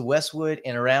Floor goes to Westwood,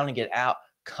 and around and get out.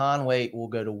 Conway will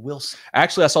go to Wilson.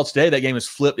 Actually, I saw today that game is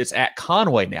flipped. It's at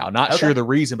Conway now. Not sure the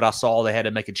reason, but I saw they had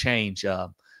to make a change.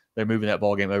 they're moving that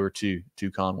ball game over to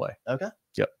Conway. Okay.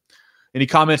 Yep. Any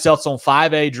comments else on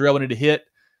 5A? Jerel wanted to hit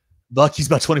Bucky's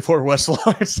by 24 West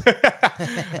Lawrence.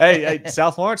 hey,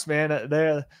 South Lawrence, man,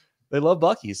 they love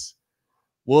Bucky's.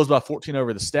 Wolves by 14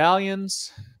 over the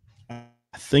Stallions.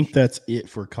 I think that's it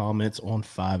for comments on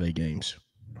 5A games.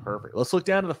 Perfect. Let's look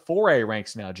down to the 4A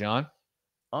ranks now, John.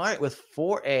 All right, with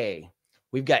 4A,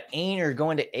 we've got Ainer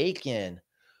going to Aiken.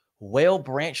 Whale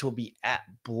Branch will be at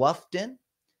Bluffton.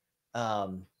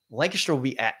 Lancaster will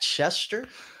be at Chester.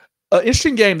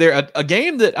 Interesting game there. A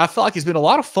game that I feel like has been a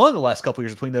lot of fun the last couple of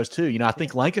years between those two. You know, I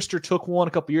think Lancaster took one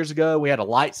a couple of years ago. We had a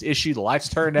lights issue. The lights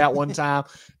turned out one time.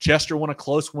 Chester won a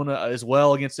close one as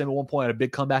well against them at one point. Had a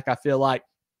big comeback, I feel like.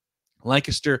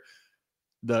 Lancaster,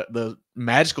 the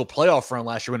magical playoff run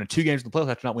last year, winning 2 games in the playoffs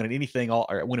after not winning anything,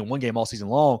 or winning 1 game all season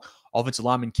long. Offensive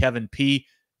lineman Kevin P.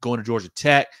 going to Georgia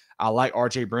Tech. I like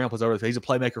R.J. Brown plays over there. He's a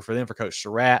playmaker for them, for Coach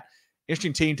Surratt.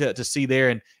 Interesting team to see there.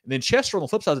 And then Chester on the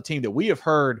flip side of the team that we have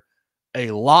heard a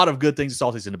lot of good things this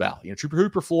offseason about. You know, Trooper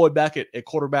Hooper Floyd back at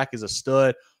quarterback is a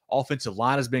stud. Offensive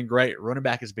line has been great. Running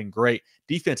back has been great.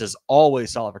 Defense is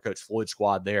always solid for Coach Floyd's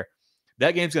squad there.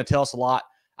 That game's going to tell us a lot.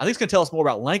 I think it's going to tell us more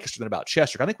about Lancaster than about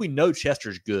Chester. I think we know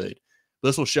Chester's good. But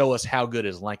this will show us how good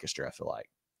is Lancaster, I feel like.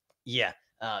 Yeah.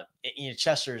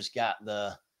 Chester's got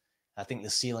I think the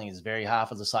ceiling is very high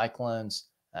for the Cyclones.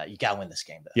 You got to win this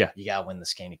game, though. Yeah. You got to win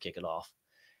this game to kick it off.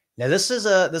 Now, this is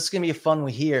going to be a fun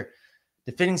one here.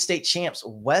 Defending state champs,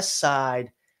 West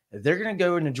Side, they're going to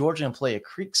go into Georgia and play a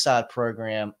Creekside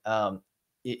program.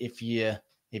 If you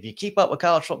keep up with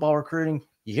college football recruiting,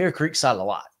 you hear Creekside a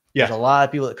lot. Yeah. There's a lot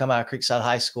of people that come out of Creekside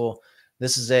High School.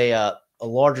 This is a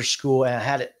larger school, and I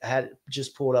had it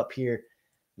just pulled up here.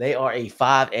 They are a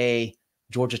 5A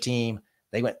Georgia team.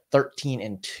 They went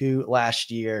 13-2 last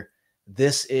year.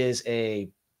 This is a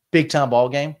big-time ball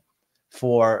game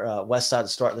for West Side to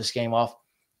start this game off.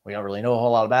 We don't really know a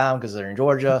whole lot about them because they're in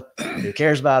Georgia. Who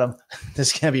cares about them?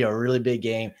 This is going to be a really big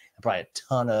game and probably a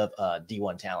ton of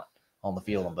D1 talent on the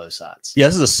field on both sides. Yeah,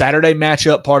 this is a Saturday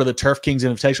matchup, part of the Turf Kings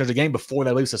Invitational. It's a game before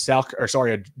they lose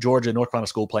to Georgia North Carolina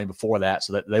school playing before that,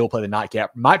 so that they will play the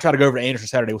nightcap. Might try to go over to Anderson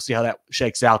Saturday. We'll see how that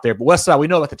shakes out there. But West Side, we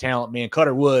know about the talent, man.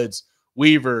 Cutter Woods,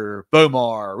 Weaver,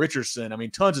 Bomar, Richardson. I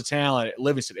mean, tons of talent at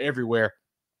Livingston everywhere.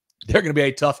 They're going to be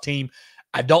a tough team.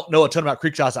 I don't know a ton about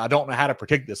Creekside, so I don't know how to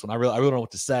predict this one. I really don't know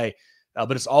what to say.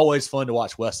 But it's always fun to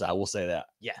watch West Side. We'll say that.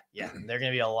 Yeah. They're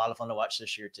going to be a lot of fun to watch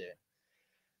this year, too.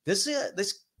 This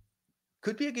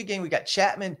could be a good game. We got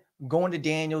Chapman going to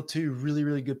Daniel, 2 really,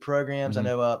 really good programs. Mm-hmm. I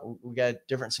know we got a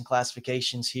difference in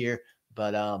classifications here,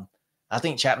 but I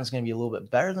think Chapman's going to be a little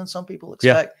bit better than some people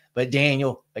expect. Yeah. But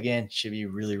Daniel, again, should be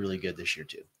really, really good this year,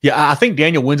 too. Yeah, I think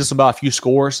Daniel wins us by a few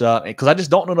scores because I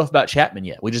just don't know enough about Chapman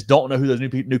yet. We just don't know who those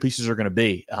new pieces are going to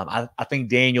be. I think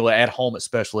Daniel, at home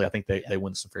especially, I think they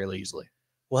win some fairly easily.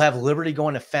 We'll have Liberty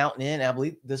going to Fountain Inn. I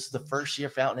believe this is the first year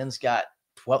Fountain Inn's got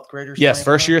 12th graders. Yes,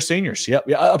 first year seniors. Yep.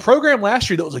 Yeah, a program last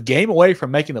year that was a game away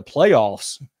from making the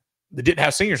playoffs that didn't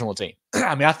have seniors on the team.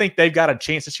 I mean, I think they've got a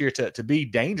chance this year to be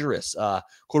dangerous.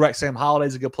 Quarterback Sam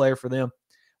Holiday's a good player for them.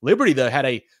 Liberty, though, had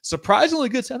a surprisingly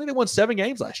good – I think they won 7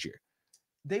 games last year.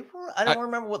 They were – I don't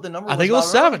remember what the number was. I think it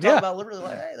was 7, yeah. About Liberty,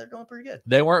 like, hey, they're doing pretty good.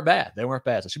 They weren't bad.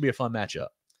 So it should be a fun matchup.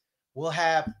 We'll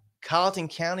have Colleton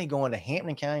County going to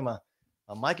Hampton County. My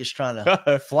mic is trying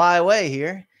to fly away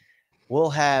here.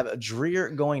 We'll have Dreer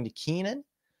going to Keenan.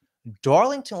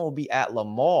 Darlington will be at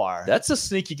Lamar. That's a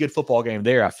sneaky good football game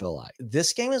there, I feel like.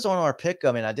 This game is on our pick.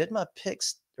 I mean, I did my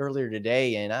picks earlier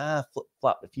today, and I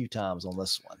flip-flopped a few times on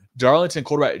this one. Darlington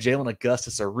quarterback Jalen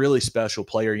Augustus, a really special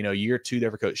player. You know, year 2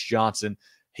 there for Coach Johnson.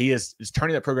 He is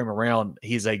turning that program around.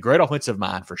 He's a great offensive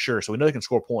mind for sure, so we know he can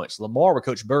score points. Lamar with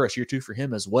Coach Burris, year 2 for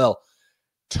him as well.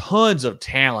 Tons of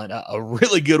talent, a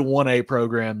really good 1A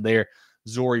program there.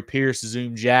 Zori Pierce,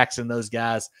 Zoom Jackson, those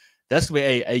guys. That's going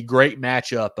to be a great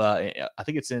matchup. I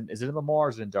think is it in Lamar or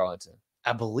is it in Darlington?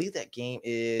 I believe that game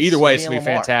is. Either way, it's going to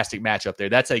be a fantastic matchup there.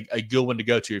 That's a good one to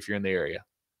go to if you're in the area.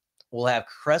 We'll have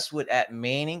Crestwood at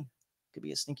Manning. Could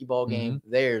be a sneaky ball game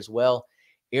there as well.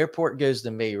 Airport goes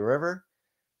to May River.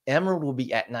 Emerald will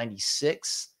be at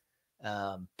 96.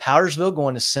 Powdersville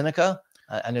going to Seneca.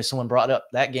 I know someone brought up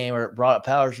that game or brought up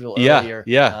Powdersville earlier.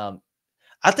 Yeah.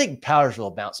 I think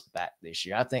Powdersville bounced back this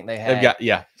year. I think they've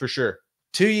got for sure.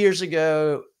 2 years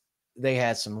ago, they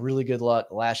had some really good luck.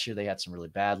 Last year, they had some really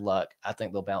bad luck. I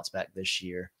think they'll bounce back this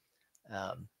year.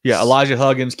 Elijah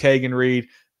Huggins, Kagan Reed,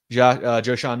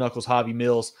 Joshawn Knuckles, Javi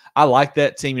Mills. I like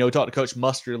that team. You know, we talked to Coach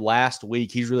Mustard last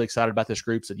week. He's really excited about this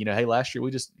group. Said, you know, hey, last year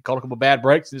we just caught a couple bad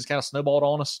breaks and just kind of snowballed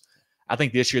on us. I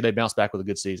think this year they bounce back with a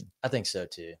good season. I think so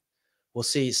too. We'll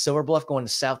see Silver Bluff going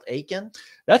to South Aiken.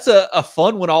 That's a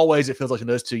fun one always. It feels like in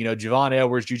those two. Javon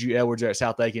Edwards, Juju Edwards there at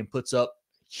South Aiken puts up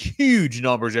huge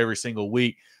numbers every single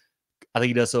week. I think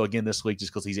he does so again this week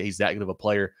just because he's that good of a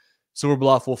player. Silver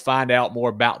Bluff, we'll find out more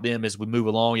about them as we move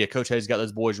along. Yeah, Coach Hayes got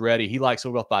those boys ready. He likes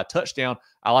Silver Bluff by a touchdown.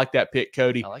 I like that pick,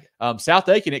 Cody. I like it. South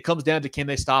Aiken, it comes down to can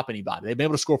they stop anybody? They've been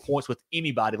able to score points with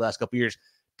anybody the last couple of years.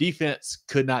 Defense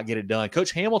could not get it done.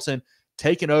 Coach Hamilton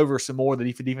taking over some more of the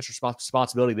defense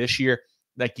responsibility this year.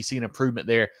 I think you see an improvement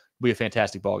there. It'll be a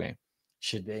fantastic ball game.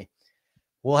 Should be.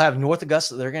 We'll have North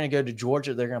Augusta. They're going to go to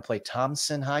Georgia. They're going to play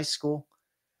Thompson High School.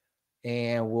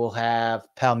 And we'll have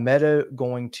Palmetto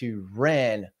going to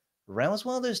Wren. Wren was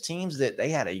one of those teams that they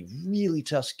had a really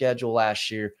tough schedule last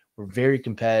year. Were very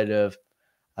competitive.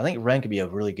 I think Wren could be a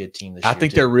really good team this year. I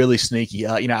think they're really sneaky.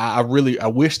 I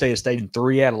wish they had stayed in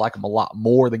 3A. I'd like them a lot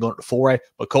more than going to 4A.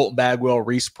 But Colton Bagwell,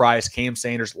 Reese Price, Cam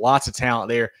Sanders, lots of talent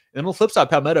there. And then on the flip side,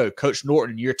 Palmetto, Coach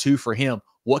Norton in year 2 for him.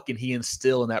 What can he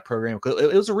instill in that program?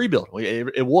 It was a rebuild.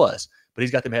 It was. But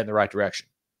he's got them heading in the right direction.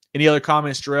 Any other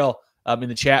comments, Jerel, in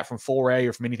the chat from 4A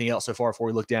or from anything else so far before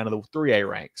we look down to the 3A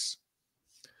ranks?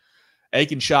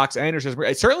 Aiken shocks Ainer says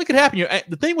it certainly could happen.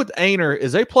 The thing with Ainer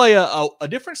is they play a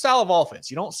different style of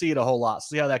offense. You don't see it a whole lot.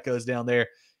 See how that goes down there.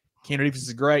 Canada defense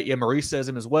is great. Yeah, Maurice says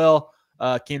him as well.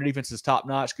 Canada defense is top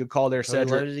notch. Good call there,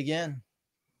 Cedric. Loaded again.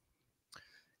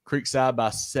 Creekside by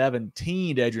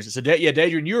 17. Adrian. So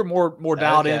Adrian, you're more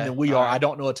dialed in than we are. Right. I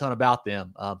don't know a ton about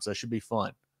them, so it should be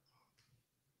fun.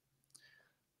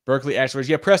 Berkeley Ashford.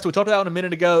 Yeah, Preston, we talked about it a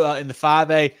minute ago in the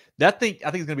 5A. I think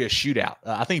it's going to be a shootout.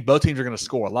 I think both teams are going to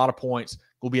score a lot of points.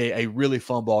 Will be a really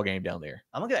fun ball game down there.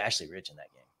 I'm going to go Ashley Ridge in that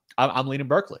game. I'm leaning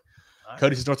Berkeley. Right.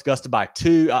 Cody says North Augusta by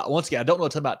 2. Once again, I don't know a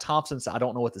ton about Thompson, so I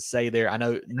don't know what to say there. I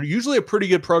know usually a pretty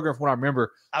good program from what I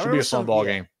remember. Should be a fun ball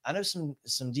game. I know some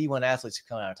D1 athletes who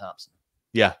come out of Thompson.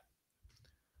 Yeah.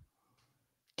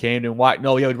 Camden, White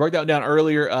Knoll. Yeah, we broke that down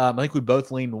earlier. I think we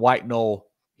both leaned White Knoll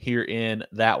here in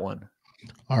that one.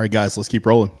 All right, guys, let's keep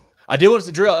rolling. I did want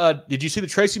to drill. Did you see the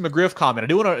Tracy McGriff comment? I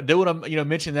do want to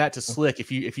mention that to Slick.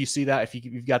 If you see that, if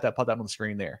you've got that, put that on the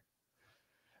screen there.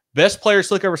 Best player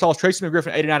Slick ever saw was Tracy McGriff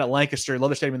in '89 at Lancaster. Love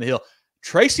the stadium in the Hill.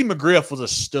 Tracy McGriff was a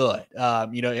stud.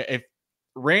 If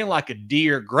ran like a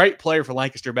deer. Great player for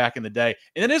Lancaster back in the day.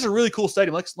 And it is a really cool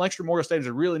stadium. Lancaster Memorial Stadium is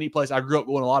a really neat place. I grew up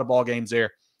going to a lot of ball games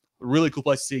there. A really cool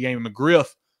place to see a game. And McGriff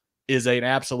is an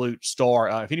absolute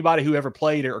star. If anybody who ever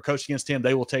played or coached against him,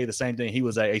 they will tell you the same thing. He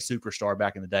was a superstar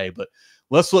back in the day. But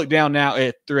let's look down now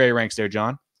at 3A ranks there,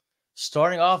 John.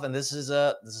 Starting off, and this is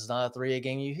not a 3A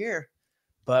game you hear,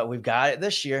 but we've got it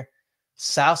this year.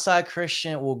 Southside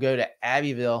Christian will go to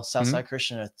Abbeville. Southside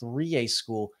Christian, a 3A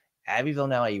school. Abbeville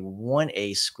now a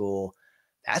 1A school.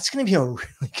 That's going to be a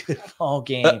really good ball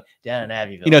game down in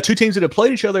Abbeville. Two teams that have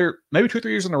played each other maybe 2 or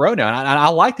 3 years in a row now. And I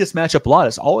like this matchup a lot.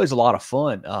 It's always a lot of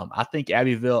fun. I think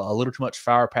Abbeville, a little too much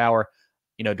firepower.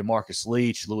 DeMarcus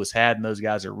Leach, Lewis Haddon, those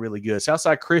guys are really good.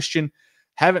 Southside Christian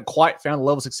haven't quite found the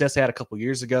level of success they had a couple of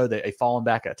years ago. They've fallen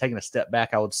back, taken a step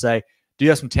back, I would say. Do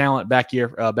have some talent back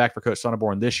for Coach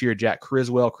Sonneborn this year. Jack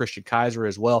Criswell, Christian Kaiser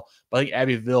as well. But I think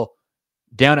Abbeville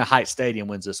down at Heights Stadium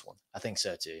wins this one. I think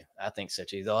so too.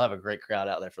 They'll have a great crowd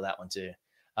out there for that one too.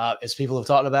 As people have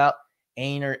talked about,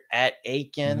 Ainer at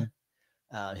Aiken.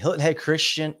 Hilton Head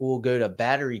Christian will go to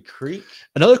Battery Creek.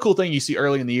 Another cool thing you see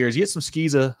early in the year is you get some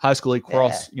SCISA High School League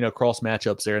cross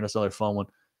matchups there, and that's another fun one.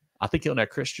 I think Hilton Head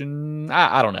Christian,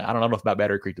 I don't know. I don't know enough about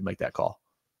Battery Creek to make that call.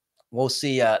 We'll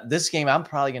see. This game I'm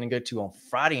probably going to go to on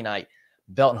Friday night.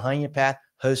 Belton Honeypath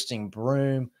hosting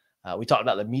Broome. We talked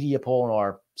about the media poll in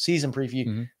our season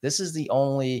preview. This is the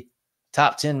only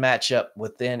top 10 matchup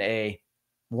within a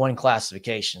one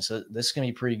classification. So this is going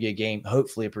to be a pretty good game.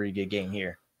 Hopefully a pretty good game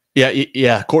here.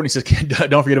 Yeah. Courtney says,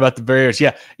 don't forget about the Bears.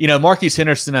 Yeah. Marquise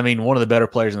Henderson, one of the better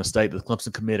players in the state. The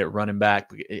Clemson commit at running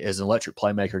back as an electric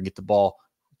playmaker, get the ball,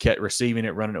 kept receiving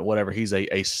it, running it, whatever. He's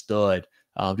a stud.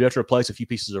 Do have to replace a few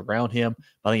pieces around him.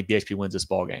 I think BHP wins this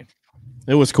ball game.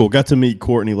 It was cool. Got to meet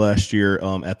Courtney last year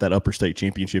at that Upper State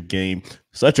Championship game.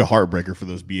 Such a heartbreaker for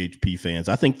those BHP fans.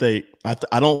 I think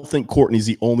I don't think Courtney's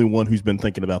the only one who's been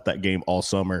thinking about that game all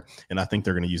summer, and I think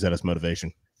they're going to use that as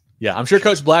motivation. Yeah, I'm sure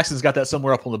Coach Blackson's got that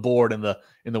somewhere up on the board in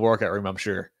the workout room, I'm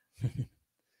sure.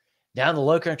 Down in the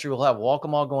Low Country, we'll have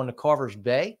Waccamaw going to Carvers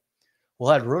Bay.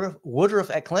 We'll have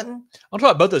Woodruff at Clinton. I'll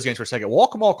talk about both those games for a second.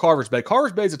 Waccamaw, Carvers Bay.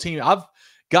 Carvers Bay is a team I've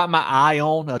got my eye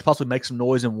on to possibly make some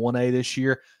noise in 1A this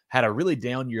year. Had a really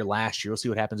down year last year. We'll see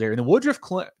what happens there. And then Woodruff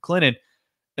Clinton,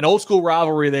 an old school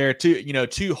rivalry there.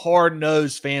 Two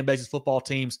hard-nosed fan bases football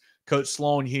teams. Coach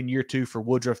Sloan in year 2 for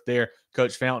Woodruff there.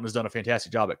 Coach Fountain has done a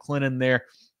fantastic job at Clinton there.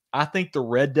 I think the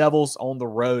Red Devils on the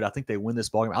road, I think they win this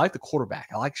ballgame. I like the quarterback.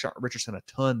 I like Sean Richardson a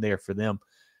ton there for them.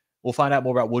 We'll find out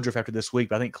more about Woodruff after this week,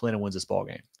 but I think Clinton wins this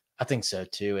ballgame. I think so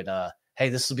too. And hey,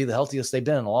 this will be the healthiest they've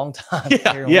been in a long time.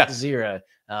 Yeah. 0.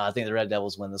 I think the Red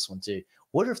Devils win this one too.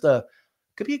 Woodruff, though,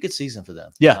 could be a good season for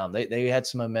them. Yeah. They had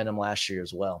some momentum last year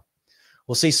as well.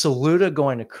 We'll see Saluda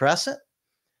going to Crescent.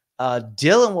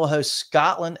 Dillon will host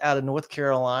Scotland out of North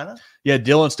Carolina. Yeah,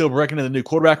 Dillon still breaking in the new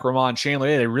quarterback, Ramon Chandler.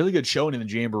 They had a really good showing in the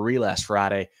Jamboree last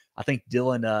Friday. I think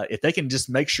Dillon, if they can just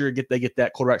make sure they get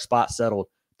that quarterback spot settled,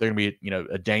 they're going to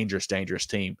be a dangerous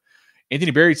team.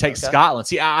 Anthony Berry takes Scotland.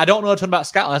 See, I don't know a ton about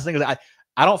Scotland. That's the thing is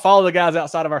I don't follow the guys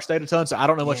outside of our state a ton, so I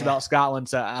don't know much about Scotland.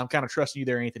 So I'm kind of trusting you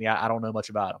there, Anthony. I don't know much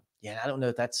about them. Yeah, I don't know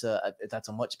if that's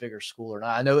a much bigger school or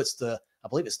not. I know I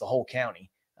believe it's the whole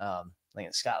county. I think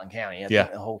it's Scotland County. The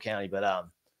whole county. But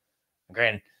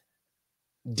granted,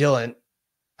 Dillon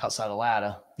outside of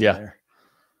Latta. Yeah. There.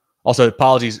 Also,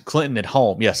 apologies, Clinton at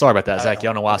home. Yeah, sorry about that, Zach. I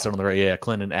don't know why I said on the radio. Yeah,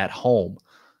 Clinton at home.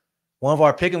 One of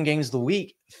our pick'em games of the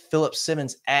week, Philip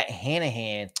Simmons at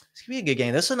Hanahan. It's gonna be a good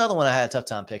game. This is another one I had a tough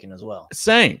time picking as well.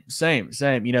 Same.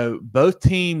 Both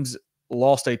teams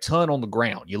lost a ton on the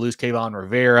ground. You lose Kayvon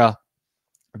Rivera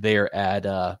there at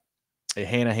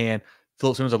Hanahan.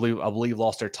 Philip Simmons, I believe,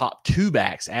 lost their top 2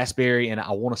 backs, Asbury, and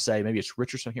I want to say maybe it's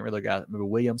Richardson. I can't remember the guy. Maybe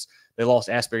Williams. They lost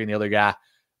Asbury and the other guy.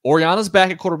 Oriana's back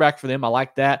at quarterback for them. I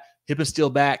like that. Hippen's still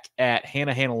back at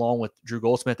Hanahan along with Drew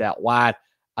Goldsmith out wide.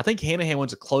 I think Hanahan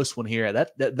wins a close one here.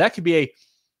 That could be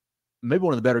maybe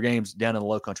one of the better games down in the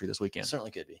Low Country this weekend.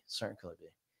 Certainly could be.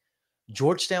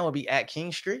 Georgetown will be at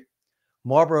King Street.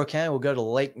 Marlboro County will go to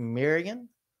Lake Marion.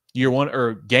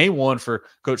 Game 1 for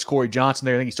Coach Corey Johnson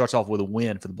there. I think he starts off with a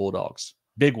win for the Bulldogs.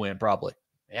 Big win, probably.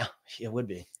 Yeah, it would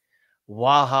be.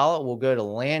 Walhalla will go to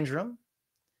Landrum.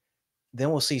 Then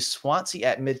we'll see Swansea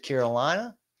at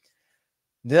Mid-Carolina.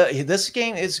 This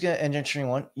game is an interesting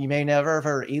one. You may never have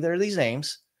heard either of these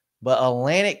names, but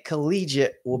Atlantic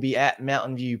Collegiate will be at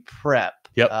Mountain View Prep.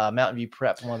 Yep. Mountain View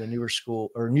Prep, one of the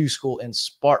new school in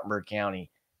Spartanburg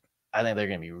County. I think they're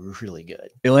going to be really good.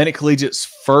 Atlantic Collegiate's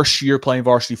first year playing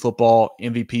varsity football.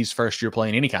 MVP's first year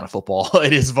playing any kind of football.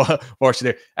 It is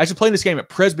varsity there. Actually playing this game at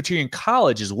Presbyterian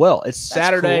College as well. It's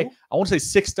Saturday. Cool. I want to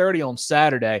say 6:30 on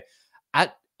Saturday.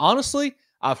 Honestly,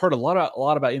 I've heard a lot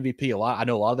about MVP. I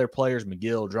know a lot of their players,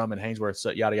 McGill, Drummond,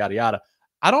 Hainsworth, yada, yada, yada.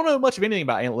 I don't know much of anything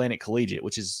about Atlantic Collegiate,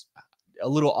 which is a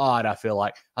little odd, I feel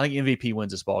like. I think MVP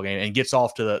wins this ball game and gets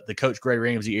off to the Coach Gray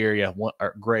Ramsey era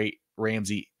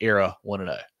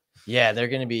 1-0. Yeah, they're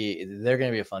going to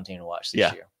be a fun team to watch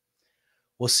this year.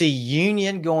 We'll see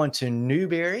Union going to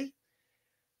Newberry.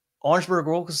 Orangeburg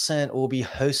Wilkinson will be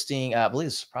hosting, I believe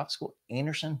it's a private school,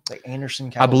 Anderson.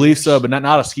 Cavaliers. I believe so, but not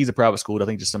a SCISA private school. I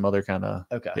think just some other kind of.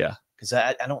 Okay. Yeah. Because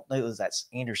I don't know if that's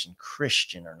Anderson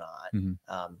Christian or not.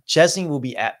 Mm-hmm. Chesney will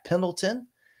be at Pendleton.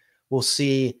 We'll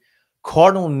see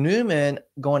Cardinal Newman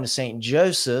going to St.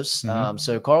 Joseph's. Mm-hmm.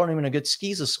 So Cardinal Newman, a good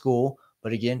SCISA school,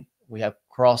 but again, we have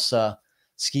cross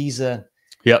SCISA.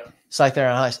 Yep. South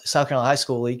Carolina High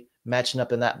School League matching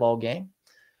up in that ball game.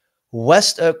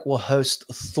 West Oak will host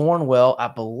Thornwell. I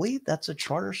believe that's a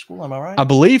charter school. Am I right? I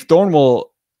believe Thornwell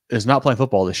is not playing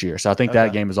football this year, so I think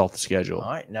that game is off the schedule.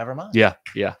 All right, never mind. Yeah.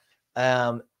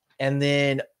 And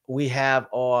then we have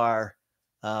our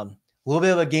little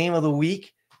bit of a game of the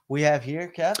week we have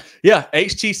here, Kev. Yeah,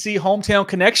 HTC Hometown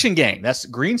Connection game. That's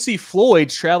Green Sea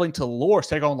Floyd's traveling to Loris,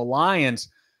 take on the Lions.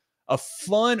 A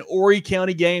fun Horry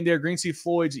County game there. Green Sea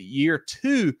Floyd's year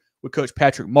 2 with Coach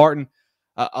Patrick Martin.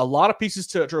 A lot of pieces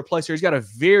to replace here. He's got a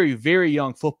very, very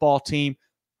young football team.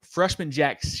 Freshman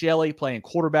Jack Shelley playing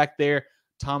quarterback there.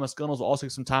 Thomas Gunnels will also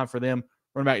get some time for them.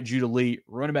 Running back Judah Lee.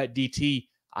 Running back DT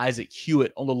Isaac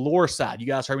Hewitt. On the Loris side, you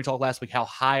guys heard me talk last week how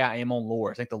high I am on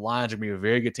Loris. I think the Lions are going to be a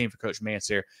very good team for Coach Mance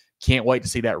there. Can't wait to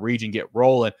see that region get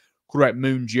rolling. Quarterback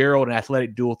Moon Jerel, an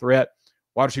athletic dual threat.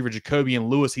 Wide receiver Jacobian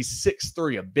Lewis. He's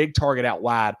 6'3", a big target out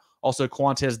wide. Also,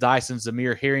 Quantez Dyson,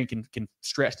 Zamir Herring can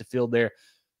stretch the field there.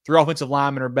 3 offensive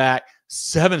linemen are back.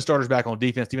 7 starters back on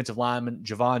defense. Defensive linemen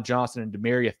Javon Johnson and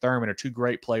Demaria Thurman are 2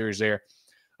 great players there.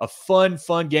 A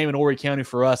fun game in Horry County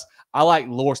for us. I like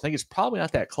Loris. I think it's probably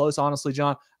not that close, honestly,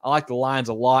 John. I like the Lions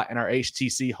a lot in our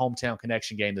HTC Hometown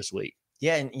Connection game this week.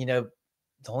 Yeah, and, the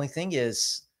only thing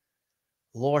is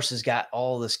Loris has got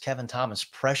all this Kevin Thomas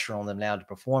pressure on them now to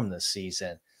perform this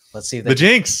season. Let's see if the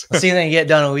jinx. Let's see if they can get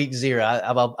done in week 0.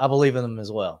 I believe in them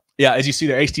as well. Yeah, as you see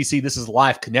there, HTC, this is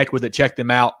live. Connect with it. Check them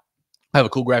out. I have a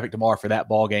cool graphic tomorrow for that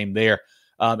ball game there.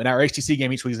 And our HTC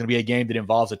game each week is going to be a game that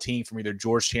involves a team from either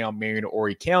Georgetown, Marion, or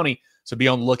Horry County. So be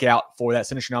on the lookout for that.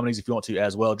 Send us your nominees if you want to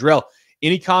as well. Jerel,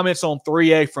 any comments on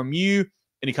 3A from you?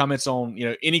 Any comments on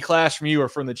any class from you or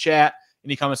from the chat?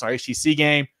 Any comments on our HTC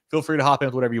game? Feel free to hop in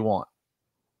with whatever you want.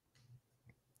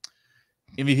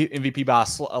 MVP by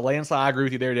a landslide. I agree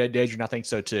with you there, Dadrian. I think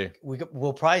so too.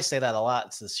 We'll probably say that a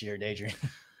lot this year, Dadrian.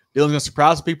 Dylan's going to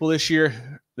surprise people this year.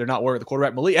 They're not worried at the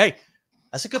quarterback. Malik, hey,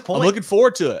 that's a good point. I'm looking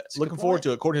forward to it. Looking forward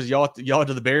to it. Courtney says y'all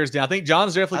to the Bears down. I think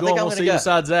John's definitely going. We'll see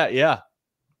besides that. Yeah.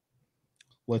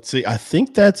 Let's see. I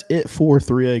think that's it for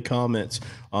 3A comments.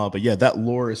 But yeah, that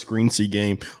Loris Greensea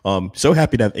game. So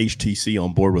happy to have HTC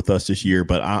on board with us this year.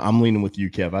 But I'm leaning with you,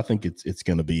 Kev. I think it's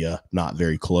going to be not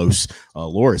very close.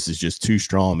 Loris is just too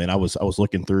strong, man. I was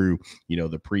looking through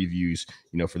the previews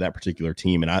for that particular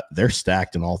team, and they're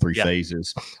stacked in all three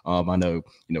phases. I know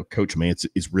Coach Mann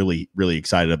is really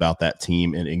excited about that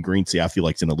team, and Greensea I feel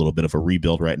like it's in a little bit of a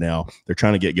rebuild right now. They're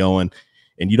trying to get going.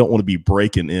 And you don't want to be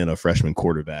breaking in a freshman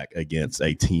quarterback against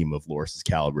a team of Loris's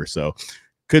caliber. So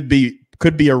could be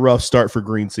a rough start for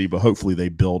Greensea, but hopefully they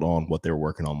build on what they were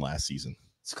working on last season.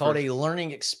 It's called a learning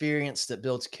experience that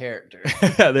builds character.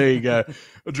 There you go.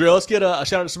 Well, Jerel, let's get a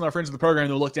shout out to some of my friends in the program.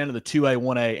 We'll look down to the 2A,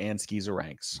 1A, and SCISA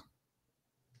ranks.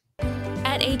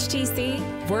 At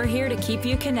HTC, we're here to keep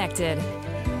you connected.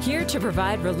 Here to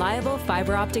provide reliable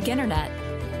fiber optic internet.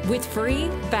 With free,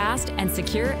 fast, and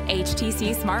secure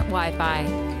HTC Smart Wi-Fi.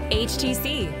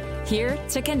 HTC, here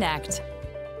to connect.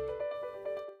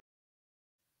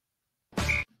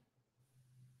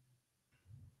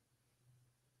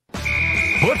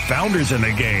 Put Founders in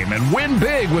the game and win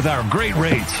big with our great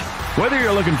rates. Whether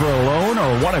you're looking for a loan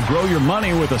or want to grow your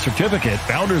money with a certificate,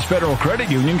 Founders Federal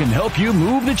Credit Union can help you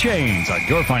move the chains on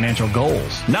your financial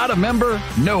goals. Not a member?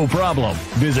 No problem.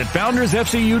 Visit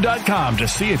foundersfcu.com to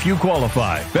see if you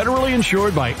qualify. Federally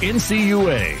insured by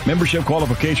NCUA. Membership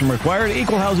qualification required.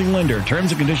 Equal housing lender.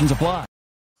 Terms and conditions apply.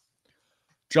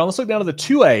 John, let's look down to the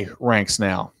 2A ranks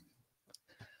now.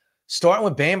 Starting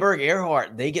with Bamberg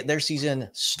Earhart, they get their season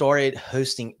started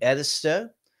hosting Edisto.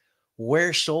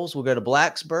 Ware Shoals will go to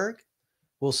Blacksburg.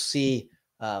 We'll see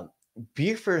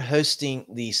Beaufort hosting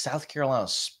the South Carolina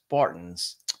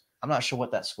Spartans. I'm not sure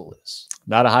what that school is.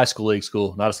 Not a high school league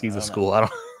school, not a SCISA school. I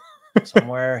don't.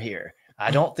 Somewhere here. I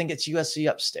don't think it's USC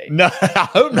Upstate. No, I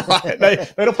hope not. They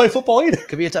don't play football either.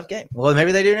 Could be a tough game. Well,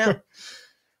 maybe they do now.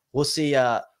 We'll see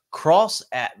Cross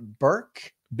at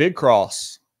Burke. Big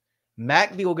Cross.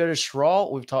 McVie will go to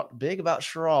Sherall. We've talked big about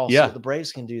Sherall. Yeah. What the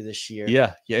Braves can do this year.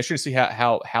 Yeah. Interesting to see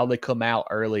how they come out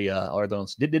early.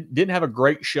 Didn't have a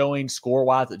great showing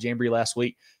score-wise at Jamboree last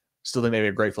week. Still think maybe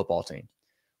a great football team.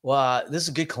 Well, this is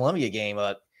a good Columbia game.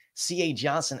 C.A.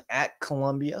 Johnson at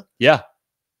Columbia. Yeah.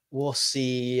 We'll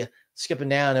see. Skipping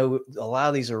down, a lot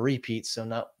of these are repeats, so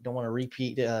don't want to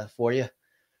repeat for you.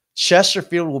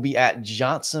 Chesterfield will be at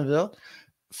Johnsonville.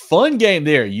 Fun game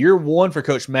there. Year one for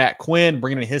Coach Matt Quinn,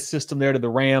 bringing in his system there to the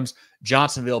Rams.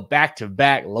 Johnsonville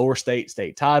back-to-back lower state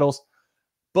titles.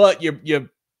 But you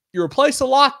replace a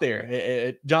lot there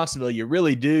at Johnsonville. You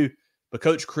really do. But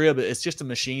Coach Cribb, it's just a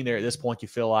machine there at this point. You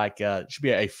feel like it should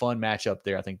be a fun matchup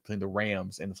there, I think, between the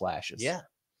Rams and the Flashes. Yeah.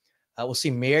 We'll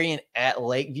see Marion at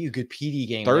Lakeview. Good PD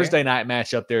game Thursday night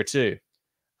matchup there, too.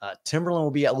 Timberland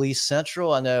will be at Lee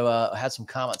Central. I know I had some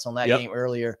comments on that game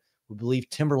earlier. We believe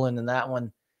Timberland in that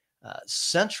one.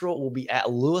 Central will be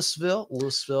at Louisville.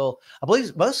 I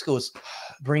believe most schools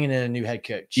bringing in a new head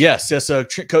coach. Yes. So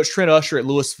Coach Trent Usher at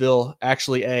Louisville,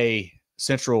 actually a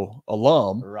Central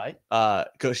alum. Right.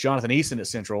 Coach Jonathan Easton at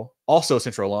Central, also a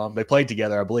Central alum. They played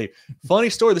together, I believe.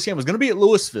 Funny story, this game was going to be at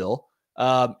Louisville,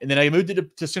 and then they moved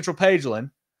it to Central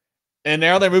Pageland, and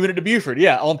now they're moving it to Beaufort.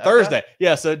 Yeah, on Thursday.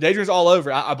 Yeah, so Daedrin's all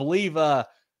over. I believe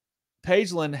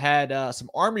Pageland had some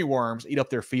army worms eat up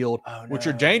their field, which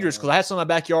are dangerous because I had some in my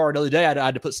backyard the other day. I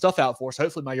had to put stuff out for, so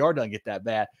hopefully my yard doesn't get that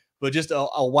bad. But just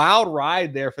a wild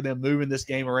ride there for them moving this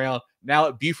game around. Now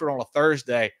at Beaufort on a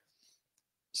Thursday.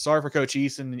 Sorry for Coach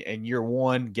Easton in year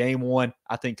one, game one.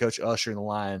 I think Coach Usher and the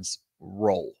Lions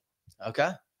roll.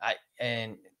 Okay. I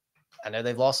know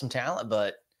they've lost some talent,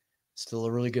 but still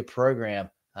a really good program.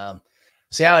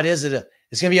 See how it is.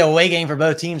 It's going to be a away game for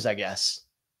both teams, I guess.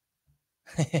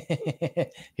 Hear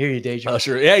you, Deja.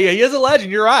 Sure. Yeah, he is a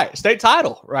legend. You're right. State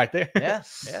title right there. Yeah.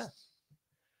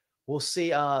 We'll see.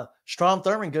 Strom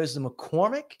Thurmond goes to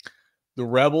McCormick. The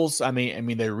Rebels, I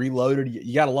mean, they reloaded.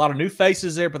 You got a lot of new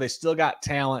faces there, but they still got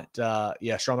talent. Strom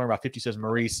Thurmond by 50 says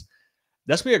Maurice.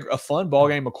 That's going to be a fun ball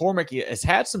game. McCormick has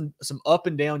had some up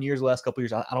and down years the last couple of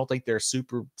years. I don't think they're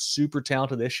super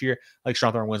talented this year. I think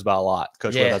Strom Thurmond wins by a lot.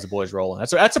 Coach Webb has the boys rolling.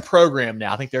 That's a program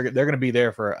now. I think they're going to be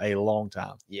there for a long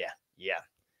time. Yeah.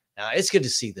 Now it's good to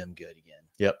see them good again.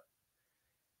 Yep.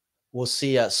 We'll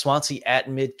see Swansea at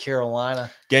Mid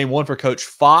Carolina. Game one for Coach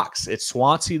Fox. It's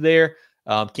Swansea there.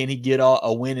 Can he get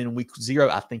a win in week 0?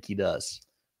 I think he does.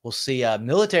 We'll see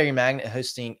Military Magnet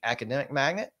hosting Academic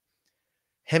Magnet.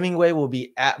 Hemingway will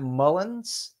be at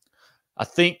Mullins. I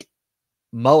think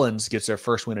Mullins gets their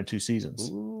first win in 2 seasons.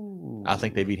 Ooh. I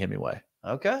think they beat Hemingway.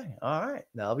 Okay. All right.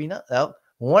 That'll be not. 1-0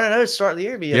 to start the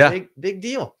year be a big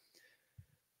deal.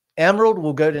 Emerald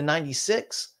will go to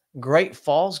 96. Great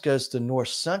Falls goes to North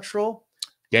Central.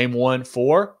 Game 1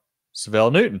 for Savell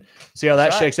Newton. See how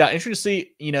that shakes out. Interesting to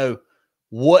see, you know,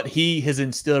 what he has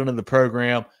instilled into the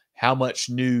program, how much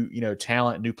new, you know,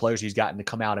 talent, new players he's gotten to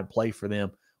come out and play for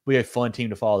them. We have a fun team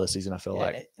to follow this season, I feel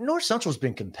like. North Central's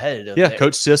been competitive. Yeah,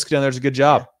 Coach Sisk down there does a good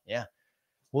job. Yeah.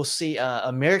 We'll see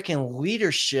American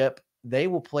Leadership. They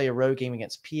will play a road game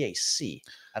against PAC.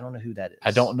 I don't know who that is. I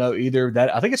don't know either.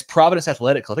 I think it's Providence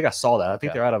Athletic. I think I saw that. I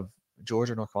think they're out of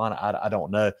Georgia, North Carolina. I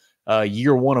don't know.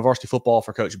 Year 1 of varsity football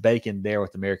for Coach Bacon there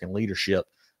with American Leadership.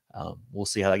 We'll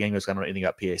see how that game goes. I don't know anything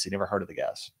about PAC. Never heard of the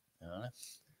guys.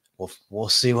 We'll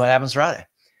see what happens Friday.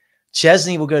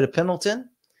 Chesney will go to Pendleton.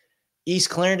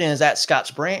 East Clarendon is at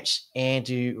Scotch Branch. And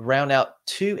to round out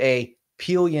 2A,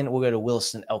 Pelion will go to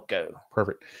Williston Elko.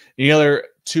 Perfect. Any other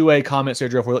 2A comments there,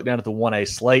 Joe? If we look down at the 1A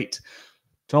slate,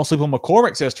 don't sleep on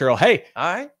McCormick, says Terrell. Hey,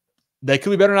 all right. They could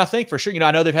be better than I think, for sure. You know,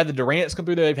 I know they've had the Durants come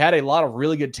through there. They've had a lot of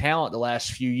really good talent the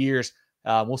last few years.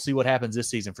 We'll see what happens this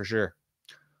season for sure.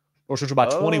 North Central by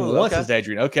 21, says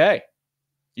Adrian. Okay.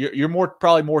 You're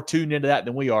probably more tuned into that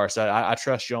than we are, so I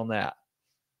trust you on that.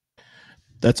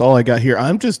 That's all I got here.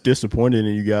 I'm just disappointed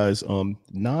in you guys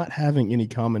not having any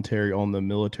commentary on the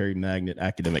Military Magnet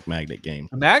Academic Magnet game.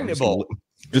 The Magnet Bowl.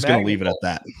 Just going to leave it at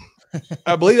that.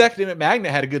 I believe Academic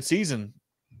Magnet had a good season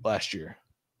last year.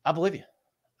 I believe you.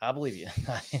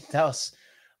 That was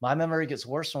my memory gets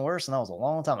worse and worse, and that was a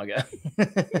long time ago.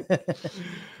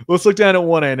 Let's look down at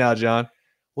 1A now, John.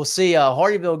 We'll see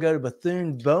Hardyville go to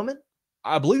Bethune-Bowman.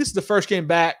 I believe this is the first game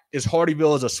back is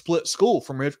Hardyville as a split school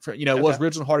from it was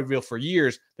original Hardyville for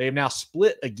years. They have now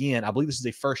split again. I believe this is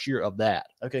the first year of that.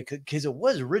 Okay, because it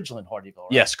was originally Hardyville,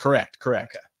 right? Yes, correct.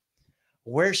 Okay.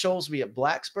 Ware Shoals will be at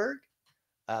Blacksburg.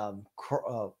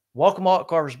 Walkamaw at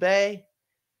Carvers Bay.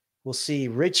 We'll see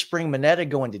Ridge Spring Monetta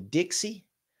going to Dixie.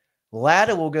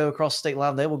 Latta will go across the state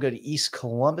line. They will go to East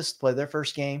Columbus to play their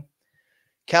first game.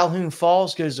 Calhoun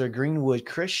Falls goes to Greenwood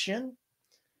Christian.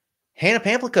 Hannah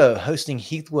Pamplico hosting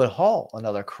Heathwood Hall,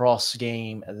 another cross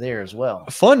game there as well.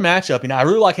 A fun matchup. You know, I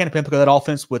really like Hannah Pamplico. That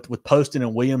offense with Poston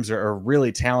and Williams are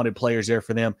really talented players there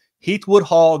for them. Heathwood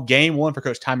Hall, game 1 for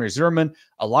Coach Tymer Zimmerman.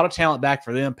 A lot of talent back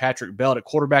for them. Patrick Bell at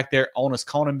quarterback there. Onus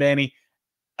Conanbanny,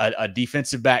 a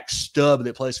defensive back stub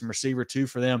that plays some receiver too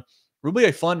for them. Really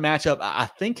a fun matchup. I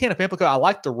think Hannah Pamplico, I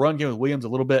like the run game with Williams a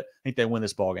little bit. I think they win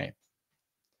this ball game.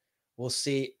 We'll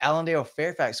see Allendale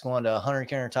Fairfax going to Hunter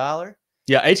Kenner Tyler.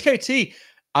 Yeah, HKT.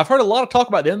 I've heard a lot of talk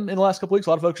about them in the last couple weeks. A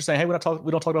lot of folks are saying, hey, we don't talk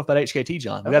about that HKT,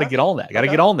 John. We got to get on that. Got to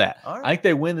get on that. Right. I think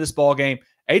they win this ball game.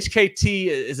 HKT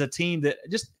is a team that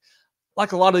just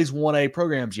like a lot of these 1A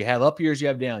programs, you have up years, you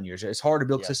have down years. It's hard to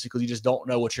build consistency because you just don't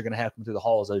know what you're going to have come through the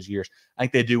halls those years. I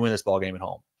think they do win this ball game at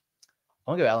home.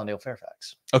 I'm going to go Allendale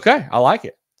Fairfax. Okay, I like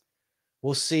it.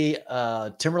 We'll see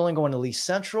Timberland going to Lee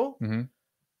Central. Mm-hmm.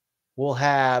 We'll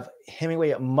have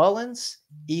Hemingway at Mullins,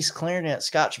 East Clarendon at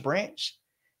Scotch Branch,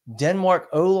 Denmark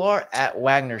Olar at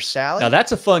Wagner Sally. Now,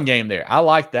 that's a fun game there. I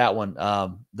like that one.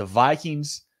 The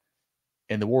Vikings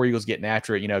and the War Eagles getting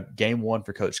after it. You know, game 1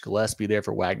 for Coach Gillespie there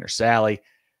for Wagner Sally.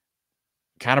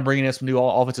 Kind of bringing in some new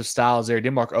offensive styles there.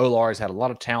 Denmark Olar has had a lot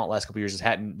of talent last couple of years. Just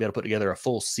hadn't been able to put together a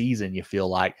full season, you feel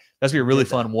like. That's going to be a really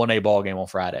fun 1A ball game on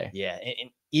Friday. Yeah, and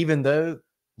even though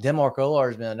Denmark Olar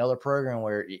has been another program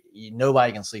where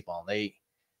nobody can sleep on.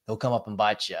 They'll come up and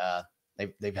bite you.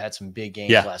 They've had some big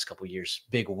games the last couple of years,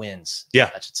 big wins,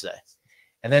 I should say.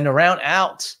 And then to round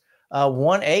out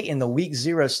 1A in the week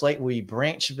 0 slate will be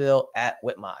Branchville at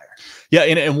Whitmire. Yeah,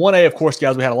 in 1A, of course,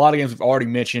 guys, we had a lot of games we've already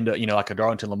mentioned, like a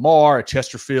Darlington Lamar, a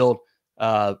Chesterfield,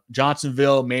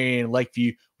 Johnsonville, Marion,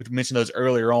 Lakeview, which we mentioned those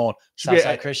earlier on.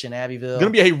 Southside Christian, Abbeville.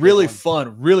 Going to be a really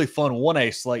fun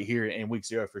 1A slate here in week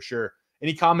 0 for sure.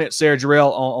 Any comments, Sarah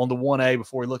Jerel, on the 1A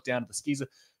before we look down at the SCISA?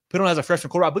 Put on as a freshman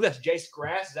quarterback. I believe that's Jace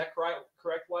Grass. Is that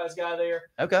correct wise guy there?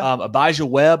 Okay. Abijah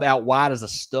Webb out wide as a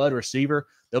stud receiver.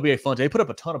 They'll be a fun team. They put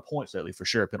up a ton of points lately for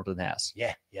sure. Pendleton has.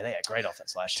 Yeah, they had great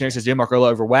offense last year. Terrence says Denmark Ola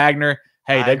over Wagner.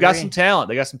 Hey, they've got some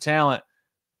talent.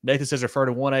 Nathan says refer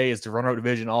to 1A as the runner-up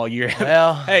division all year.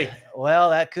 Well,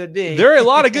 that could be. There are a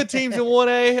lot of good teams in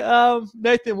 1A.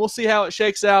 Nathan, we'll see how it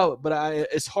shakes out, but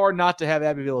it's hard not to have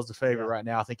Abbeville as the favorite right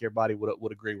now. I think everybody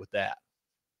would agree with that.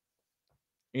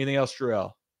 Anything else,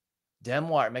 Jerel?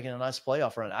 Denmark making a nice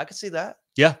playoff run. I could see that.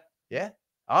 Yeah.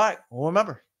 All right. We'll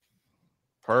remember.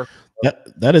 Perfect.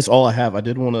 That is all I have. I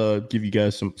did want to give you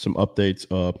guys some updates.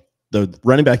 the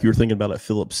running back you were thinking about at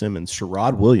Phillip Simmons,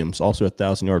 Sherrod Williams, also a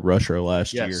 1,000-yard rusher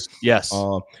last year. Yes.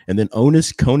 And then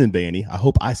Onis Conanbanny. I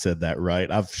hope I said that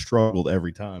right. I've struggled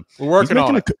every time. We're working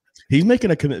on it. He's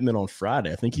making a commitment on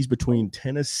Friday. I think he's between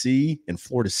Tennessee and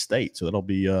Florida State, so that'll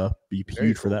be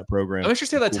huge for that program. I'm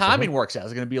interested how the timing works out.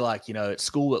 Is it going to be like, at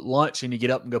school at lunch and you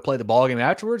get up and go play the ball game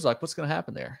afterwards? Like, what's going to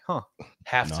happen there?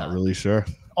 Halftime. Not really sure.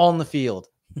 On the field.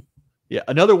 Yeah,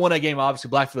 another 1A game, obviously,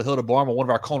 Blackville-Hilda Barnwell, one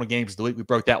of our CONA games of the week. We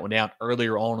broke that one down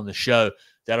earlier on in the show.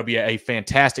 That'll be a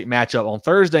fantastic matchup on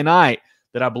Thursday night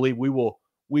that I believe we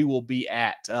will be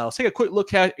at. Let's take a quick look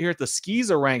here at the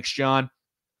SCISA ranks, John.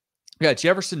 We got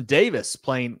Jefferson Davis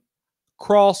playing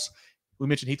cross. We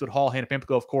mentioned Heathwood Hall, Hannah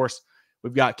Pampico, of course.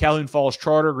 We've got Calhoun Falls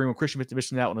Charter, Greenwood Christian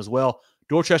mentioned that one as well.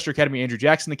 Dorchester Academy, Andrew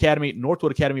Jackson Academy,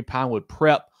 Northwood Academy, Pinewood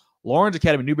Prep, Lawrence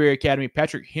Academy, Newberry Academy,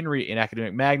 Patrick Henry and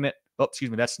Academic Magnet. Oh, excuse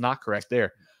me, that's not correct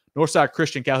there. Northside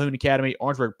Christian, Calhoun Academy,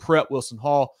 Orangeburg Prep, Wilson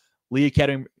Hall, Lee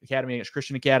Academy against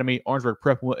Christian Academy, Orangeburg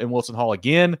Prep and Wilson Hall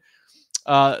again.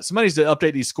 Somebody needs to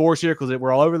update these scores here because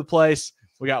we're all over the place.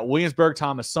 We got Williamsburg,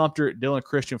 Thomas Sumter, Dillon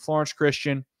Christian, Florence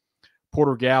Christian,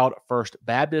 Porter Goud, First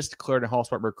Baptist, Clarendon Hall,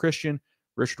 Spartanburg Christian,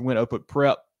 Richard Wynn, Oakbrook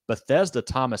Prep, Bethesda,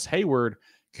 Thomas Hayward,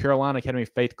 Carolina Academy,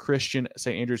 Faith Christian,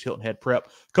 St. Andrews, Hilton Head Prep.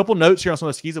 A couple notes here on some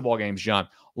of the SCISA ball games, John.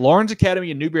 Lawrence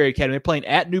Academy and Newberry Academy, they're playing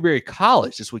at Newberry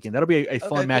College this weekend. That'll be a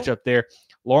fun matchup there.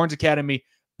 Lawrence Academy,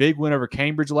 big win over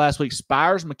Cambridge last week.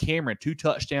 Spires McCameron, 2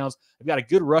 touchdowns. They've got a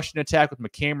good rushing attack with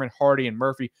McCameron, Hardy, and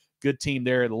Murphy. Good team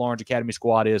there. The Lawrence Academy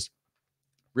squad is.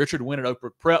 Richard Wynn at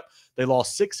Oakbrook Prep. They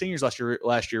lost 6 seniors last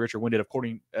year. Richard Wynn did,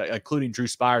 including Drew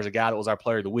Spires, a guy that was our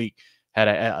player of the week. Had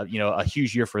a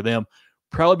huge year for them.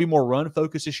 Probably be more run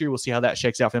focused this year. We'll see how that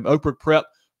shakes out for them. Oakbrook Prep,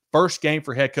 first game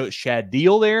for head coach Chad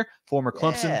Deal there, former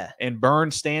Clemson and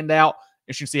Burns standout.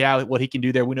 You can see what he can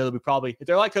do there. We know they'll be probably, if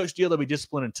they're like Coach Deal, they'll be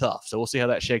disciplined and tough. So we'll see how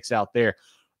that shakes out there.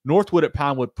 Northwood at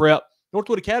Pinewood Prep.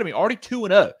 Northwood Academy already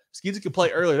 2-0. SCISA could play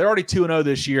earlier. They're already 2-0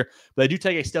 this year, but they do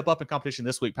take a step up in competition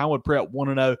this week. Pinewood Prep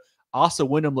 1-0. Asa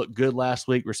Wyndham looked good last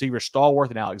week. Receiver Stallworth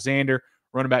and Alexander.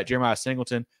 Running back Jeremiah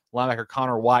Singleton. Linebacker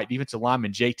Connor White. Defensive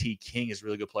lineman JT King is a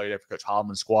really good player there for Coach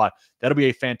Holloman's squad. That'll be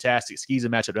a fantastic SCISA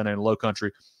matchup down there in the Low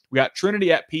Country. We got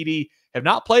Trinity at PD. Have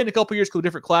not played in a couple years because of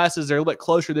different classes. They're a little bit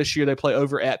closer this year. They play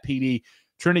over at PD.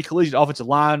 Trinity Collegiate offensive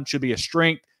line should be a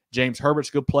strength. James Herbert's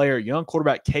a good player. Young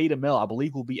quarterback Cade Amell, I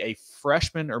believe, will be a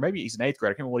freshman, or maybe he's an 8th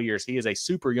grader. I can't remember what year he is. He is a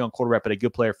super young quarterback, but a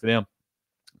good player for them.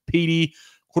 PD,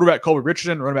 quarterback Colby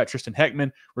Richardson, running back Tristan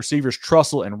Heckman, receivers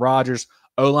Trussell and Rogers.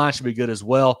 O-line should be good as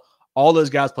well. All those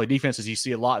guys play defense, as you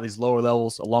see a lot of these lower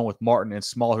levels, along with Martin and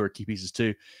Small, who are key pieces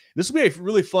too. This will be a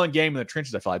really fun game in the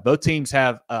trenches, I feel like. Both teams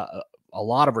have a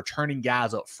lot of returning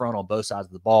guys up front on both sides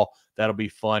of the ball. That'll be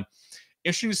fun.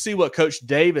 Interesting to see what Coach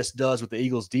Davis does with the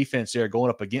Eagles defense there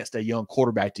going up against a young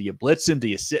quarterback. Do you blitz him? Do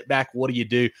you sit back? What do you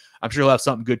do? I'm sure he'll have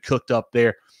something good cooked up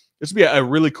there. This will be a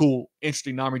really cool,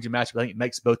 interesting non-region matchup. I think it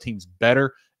makes both teams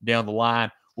better down the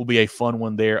line. Will be a fun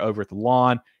one there over at the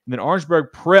lawn. And then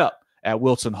Orangeburg Prep at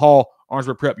Wilson Hall.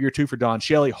 Orangeburg Prep year 2 for Don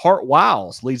Shelley. Hart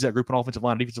Wiles leads that group on offensive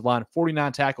line, defensive line,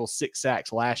 49 tackles, 6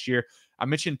 sacks last year. I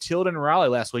mentioned Tilden Riley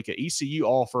last week at ECU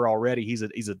offer already. He's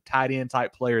a tight end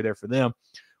type player there for them.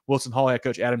 Wilson Hall head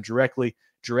coach Adam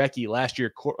Jarecki last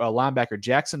year, linebacker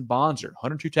Jackson Bonzer,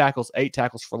 102 tackles, 8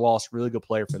 tackles for loss. Really good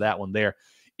player for that one there.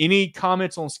 Any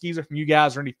comments on SCISA from you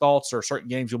guys, or any thoughts or certain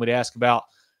games you want me to ask about?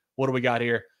 What do we got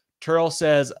here? Terrell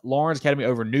says Lawrence Academy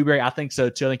over Newberry. I think so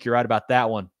too. I think you're right about that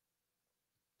one.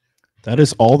 That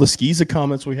is all the SCISA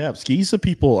comments we have. SCISA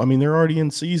people, I mean, they're already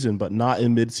in season, but not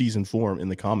in mid-season form in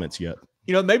the comments yet.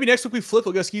 Maybe next week we flip.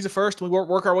 We'll go SCISA first, and we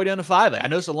work our way down to 5A. I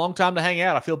know it's a long time to hang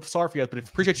out. I feel sorry for you guys, but I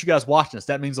appreciate you guys watching us.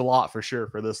 That means a lot for sure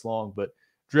for this long. But,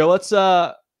 Jerel, let's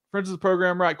friends of the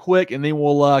program right quick, and then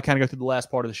we'll kind of go through the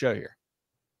last part of the show here.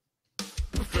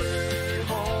 Preferred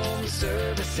Home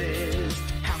Services.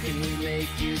 How can we make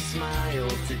you smile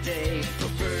today?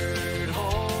 Preferred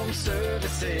Home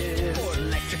Services. For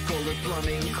electrical or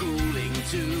plumbing, cooling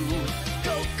too.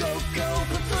 Go, go, go,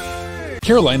 Preferred.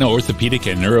 Carolina Orthopedic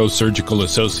and Neurosurgical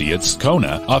Associates,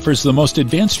 CONA, offers the most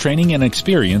advanced training and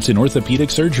experience in orthopedic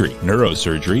surgery,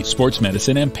 neurosurgery, sports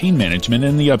medicine, and pain management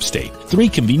in the upstate. 3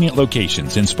 convenient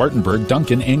locations in Spartanburg,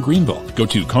 Duncan, and Greenville. Go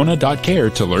to CONA.care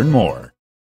to learn more.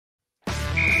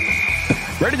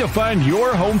 Ready to find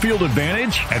your home field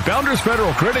advantage? At Founders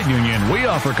Federal Credit Union, we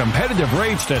offer competitive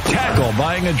rates to tackle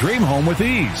buying a dream home with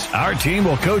ease. Our team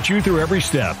will coach you through every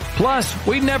step. Plus,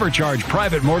 we never charge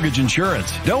private mortgage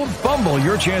insurance. Don't fumble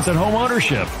your chance at home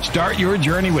ownership. Start your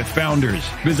journey with Founders.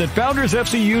 Visit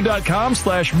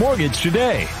foundersfcu.com/mortgage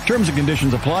today. Terms and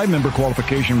conditions apply. Member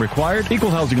qualification required.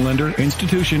 Equal housing lender.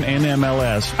 Institution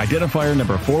NMLS. Identifier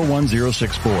number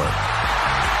 41064.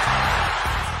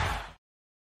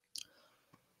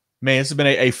 Man, this has been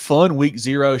a fun week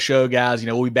 0 show, guys.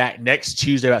 We'll be back next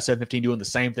Tuesday about 7:15 doing the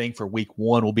same thing for week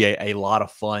 1. Will be a lot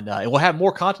of fun. And we'll have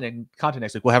more content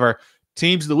next week. We'll have our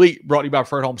teams of the week brought to you by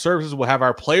Preferred Home Services. We'll have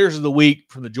our players of the week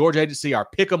from the Georgia Agency, our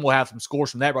Pick'em. We'll have some scores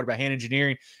from that brought to you by Hand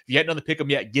Engineering. If you hadn't done the Pick'em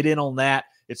yet, get in on that.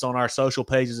 It's on our social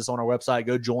pages. It's on our website.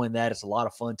 Go join that. It's a lot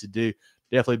of fun to do.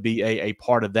 Definitely be a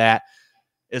part of that.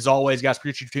 As always, guys,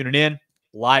 appreciate you tuning in.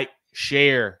 Like,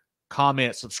 share,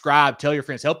 comment, subscribe, tell your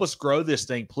friends. Help us grow this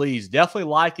thing, please. Definitely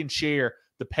like and share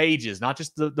the pages, not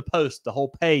just the post, the whole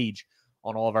page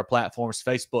on all of our platforms,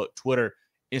 Facebook, Twitter,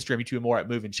 Instagram, YouTube, and more at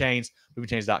Movin Chains,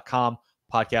 movinchains.com.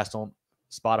 Podcast on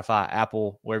Spotify,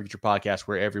 Apple, wherever you get your podcast.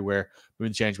 We're everywhere.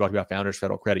 Movin Chains brought to you by Founders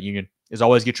Federal Credit Union. As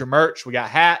always, get your merch. We got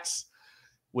hats.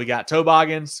 We got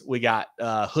toboggans. We got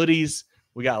hoodies.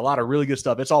 We got a lot of really good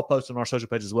stuff. It's all posted on our social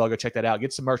pages as well. Go check that out.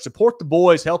 Get some merch. Support the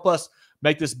boys. Help us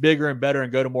make this bigger and better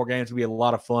and go to more games. It'll be a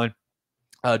lot of fun.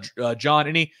 John,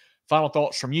 any final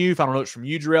thoughts from you? Final notes from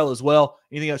you, Jerel, as well?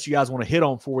 Anything else you guys want to hit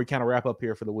on before we kind of wrap up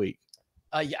here for the week?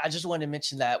 Yeah, I just wanted to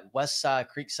mention that Westside,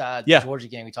 Creekside, Georgia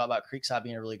game. We talked about Creekside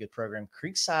being a really good program.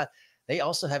 Creekside, they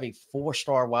also have a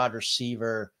 4-star wide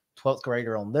receiver, 12th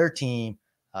grader on their team.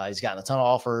 He's gotten a ton of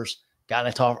offers,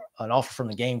 gotten an offer from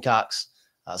the Gamecocks.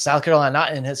 South Carolina,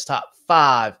 not in his top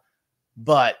 5,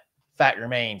 but fact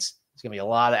remains, there's going to be a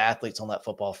lot of athletes on that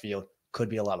football field. Could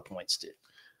be a lot of points, too.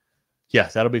 Yeah,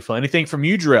 that'll be fun. Anything from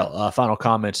you, Jerel? Final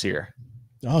comments here.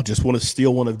 I just want to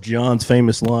steal one of John's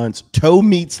famous lines. Toe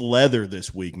meets leather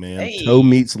this week, man. Hey. Toe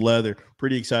meets leather.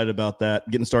 Pretty excited about that.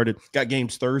 Getting started. Got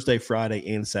games Thursday,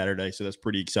 Friday, and Saturday, so that's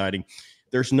pretty exciting.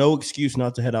 There's no excuse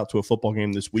not to head out to a football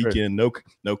game this weekend. No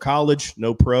college,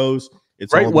 no pros.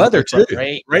 It's great weather, too.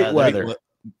 Great weather.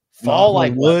 Fall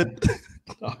like wood.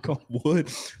 Knock on wood.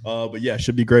 But yeah,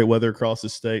 should be great weather across the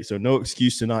state. So no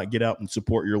excuse to not get out and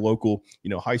support your local,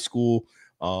 high school,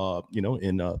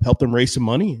 and help them raise some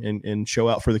money and show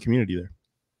out for the community there.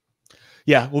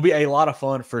 Yeah, will be a lot of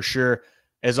fun for sure.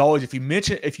 As always, if you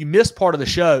missed part of the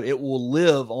show, it will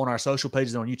live on our social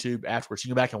pages on YouTube afterwards. You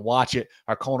can go back and watch it.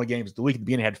 Our CONA games of the week at the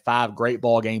beginning had 5 great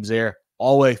ball games there,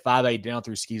 all the way 5A down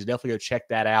through SCISA. Definitely go check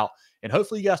that out. And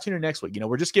hopefully you guys tune in next week.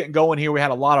 We're just getting going here. We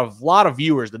had a lot of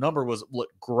viewers. The number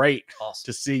looked great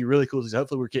to see. Really cool. So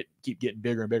hopefully we keep getting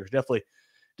bigger and bigger. Definitely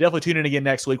tune in again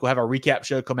next week. We'll have our recap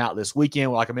show come out this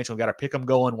weekend. Like I mentioned, we've got our Pick'em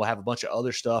going. We'll have a bunch of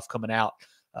other stuff coming out,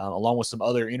 along with some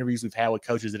other interviews we've had with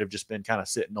coaches that have just been kind of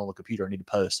sitting on the computer and need to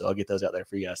post. So I'll get those out there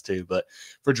for you guys too. But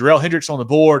for Jerel Hendricks on the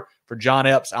board, for John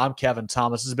Epps, I'm Kevin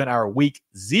Thomas. This has been our week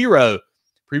 0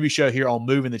 preview show here on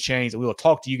Movin The Chains. And we will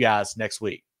talk to you guys next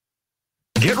week.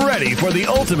 Get ready for the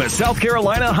ultimate South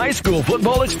Carolina high school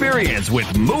football experience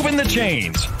with Movin The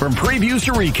Chains. From previews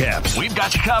to recaps, we've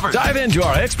got you covered. Dive into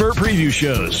our expert preview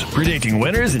shows, predicting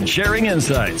winners and sharing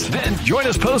insights. Then join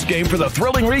us post-game for the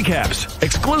thrilling recaps,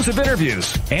 exclusive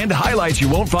interviews, and highlights you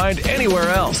won't find anywhere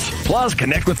else. Plus,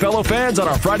 connect with fellow fans on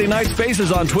our Friday night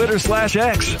spaces on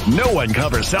Twitter/X. No one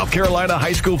covers South Carolina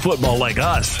high school football like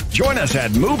us. Join us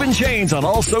at Movin Chains on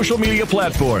all social media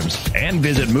platforms and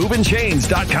visit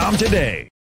movinchains.com today.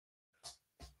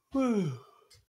 Whew.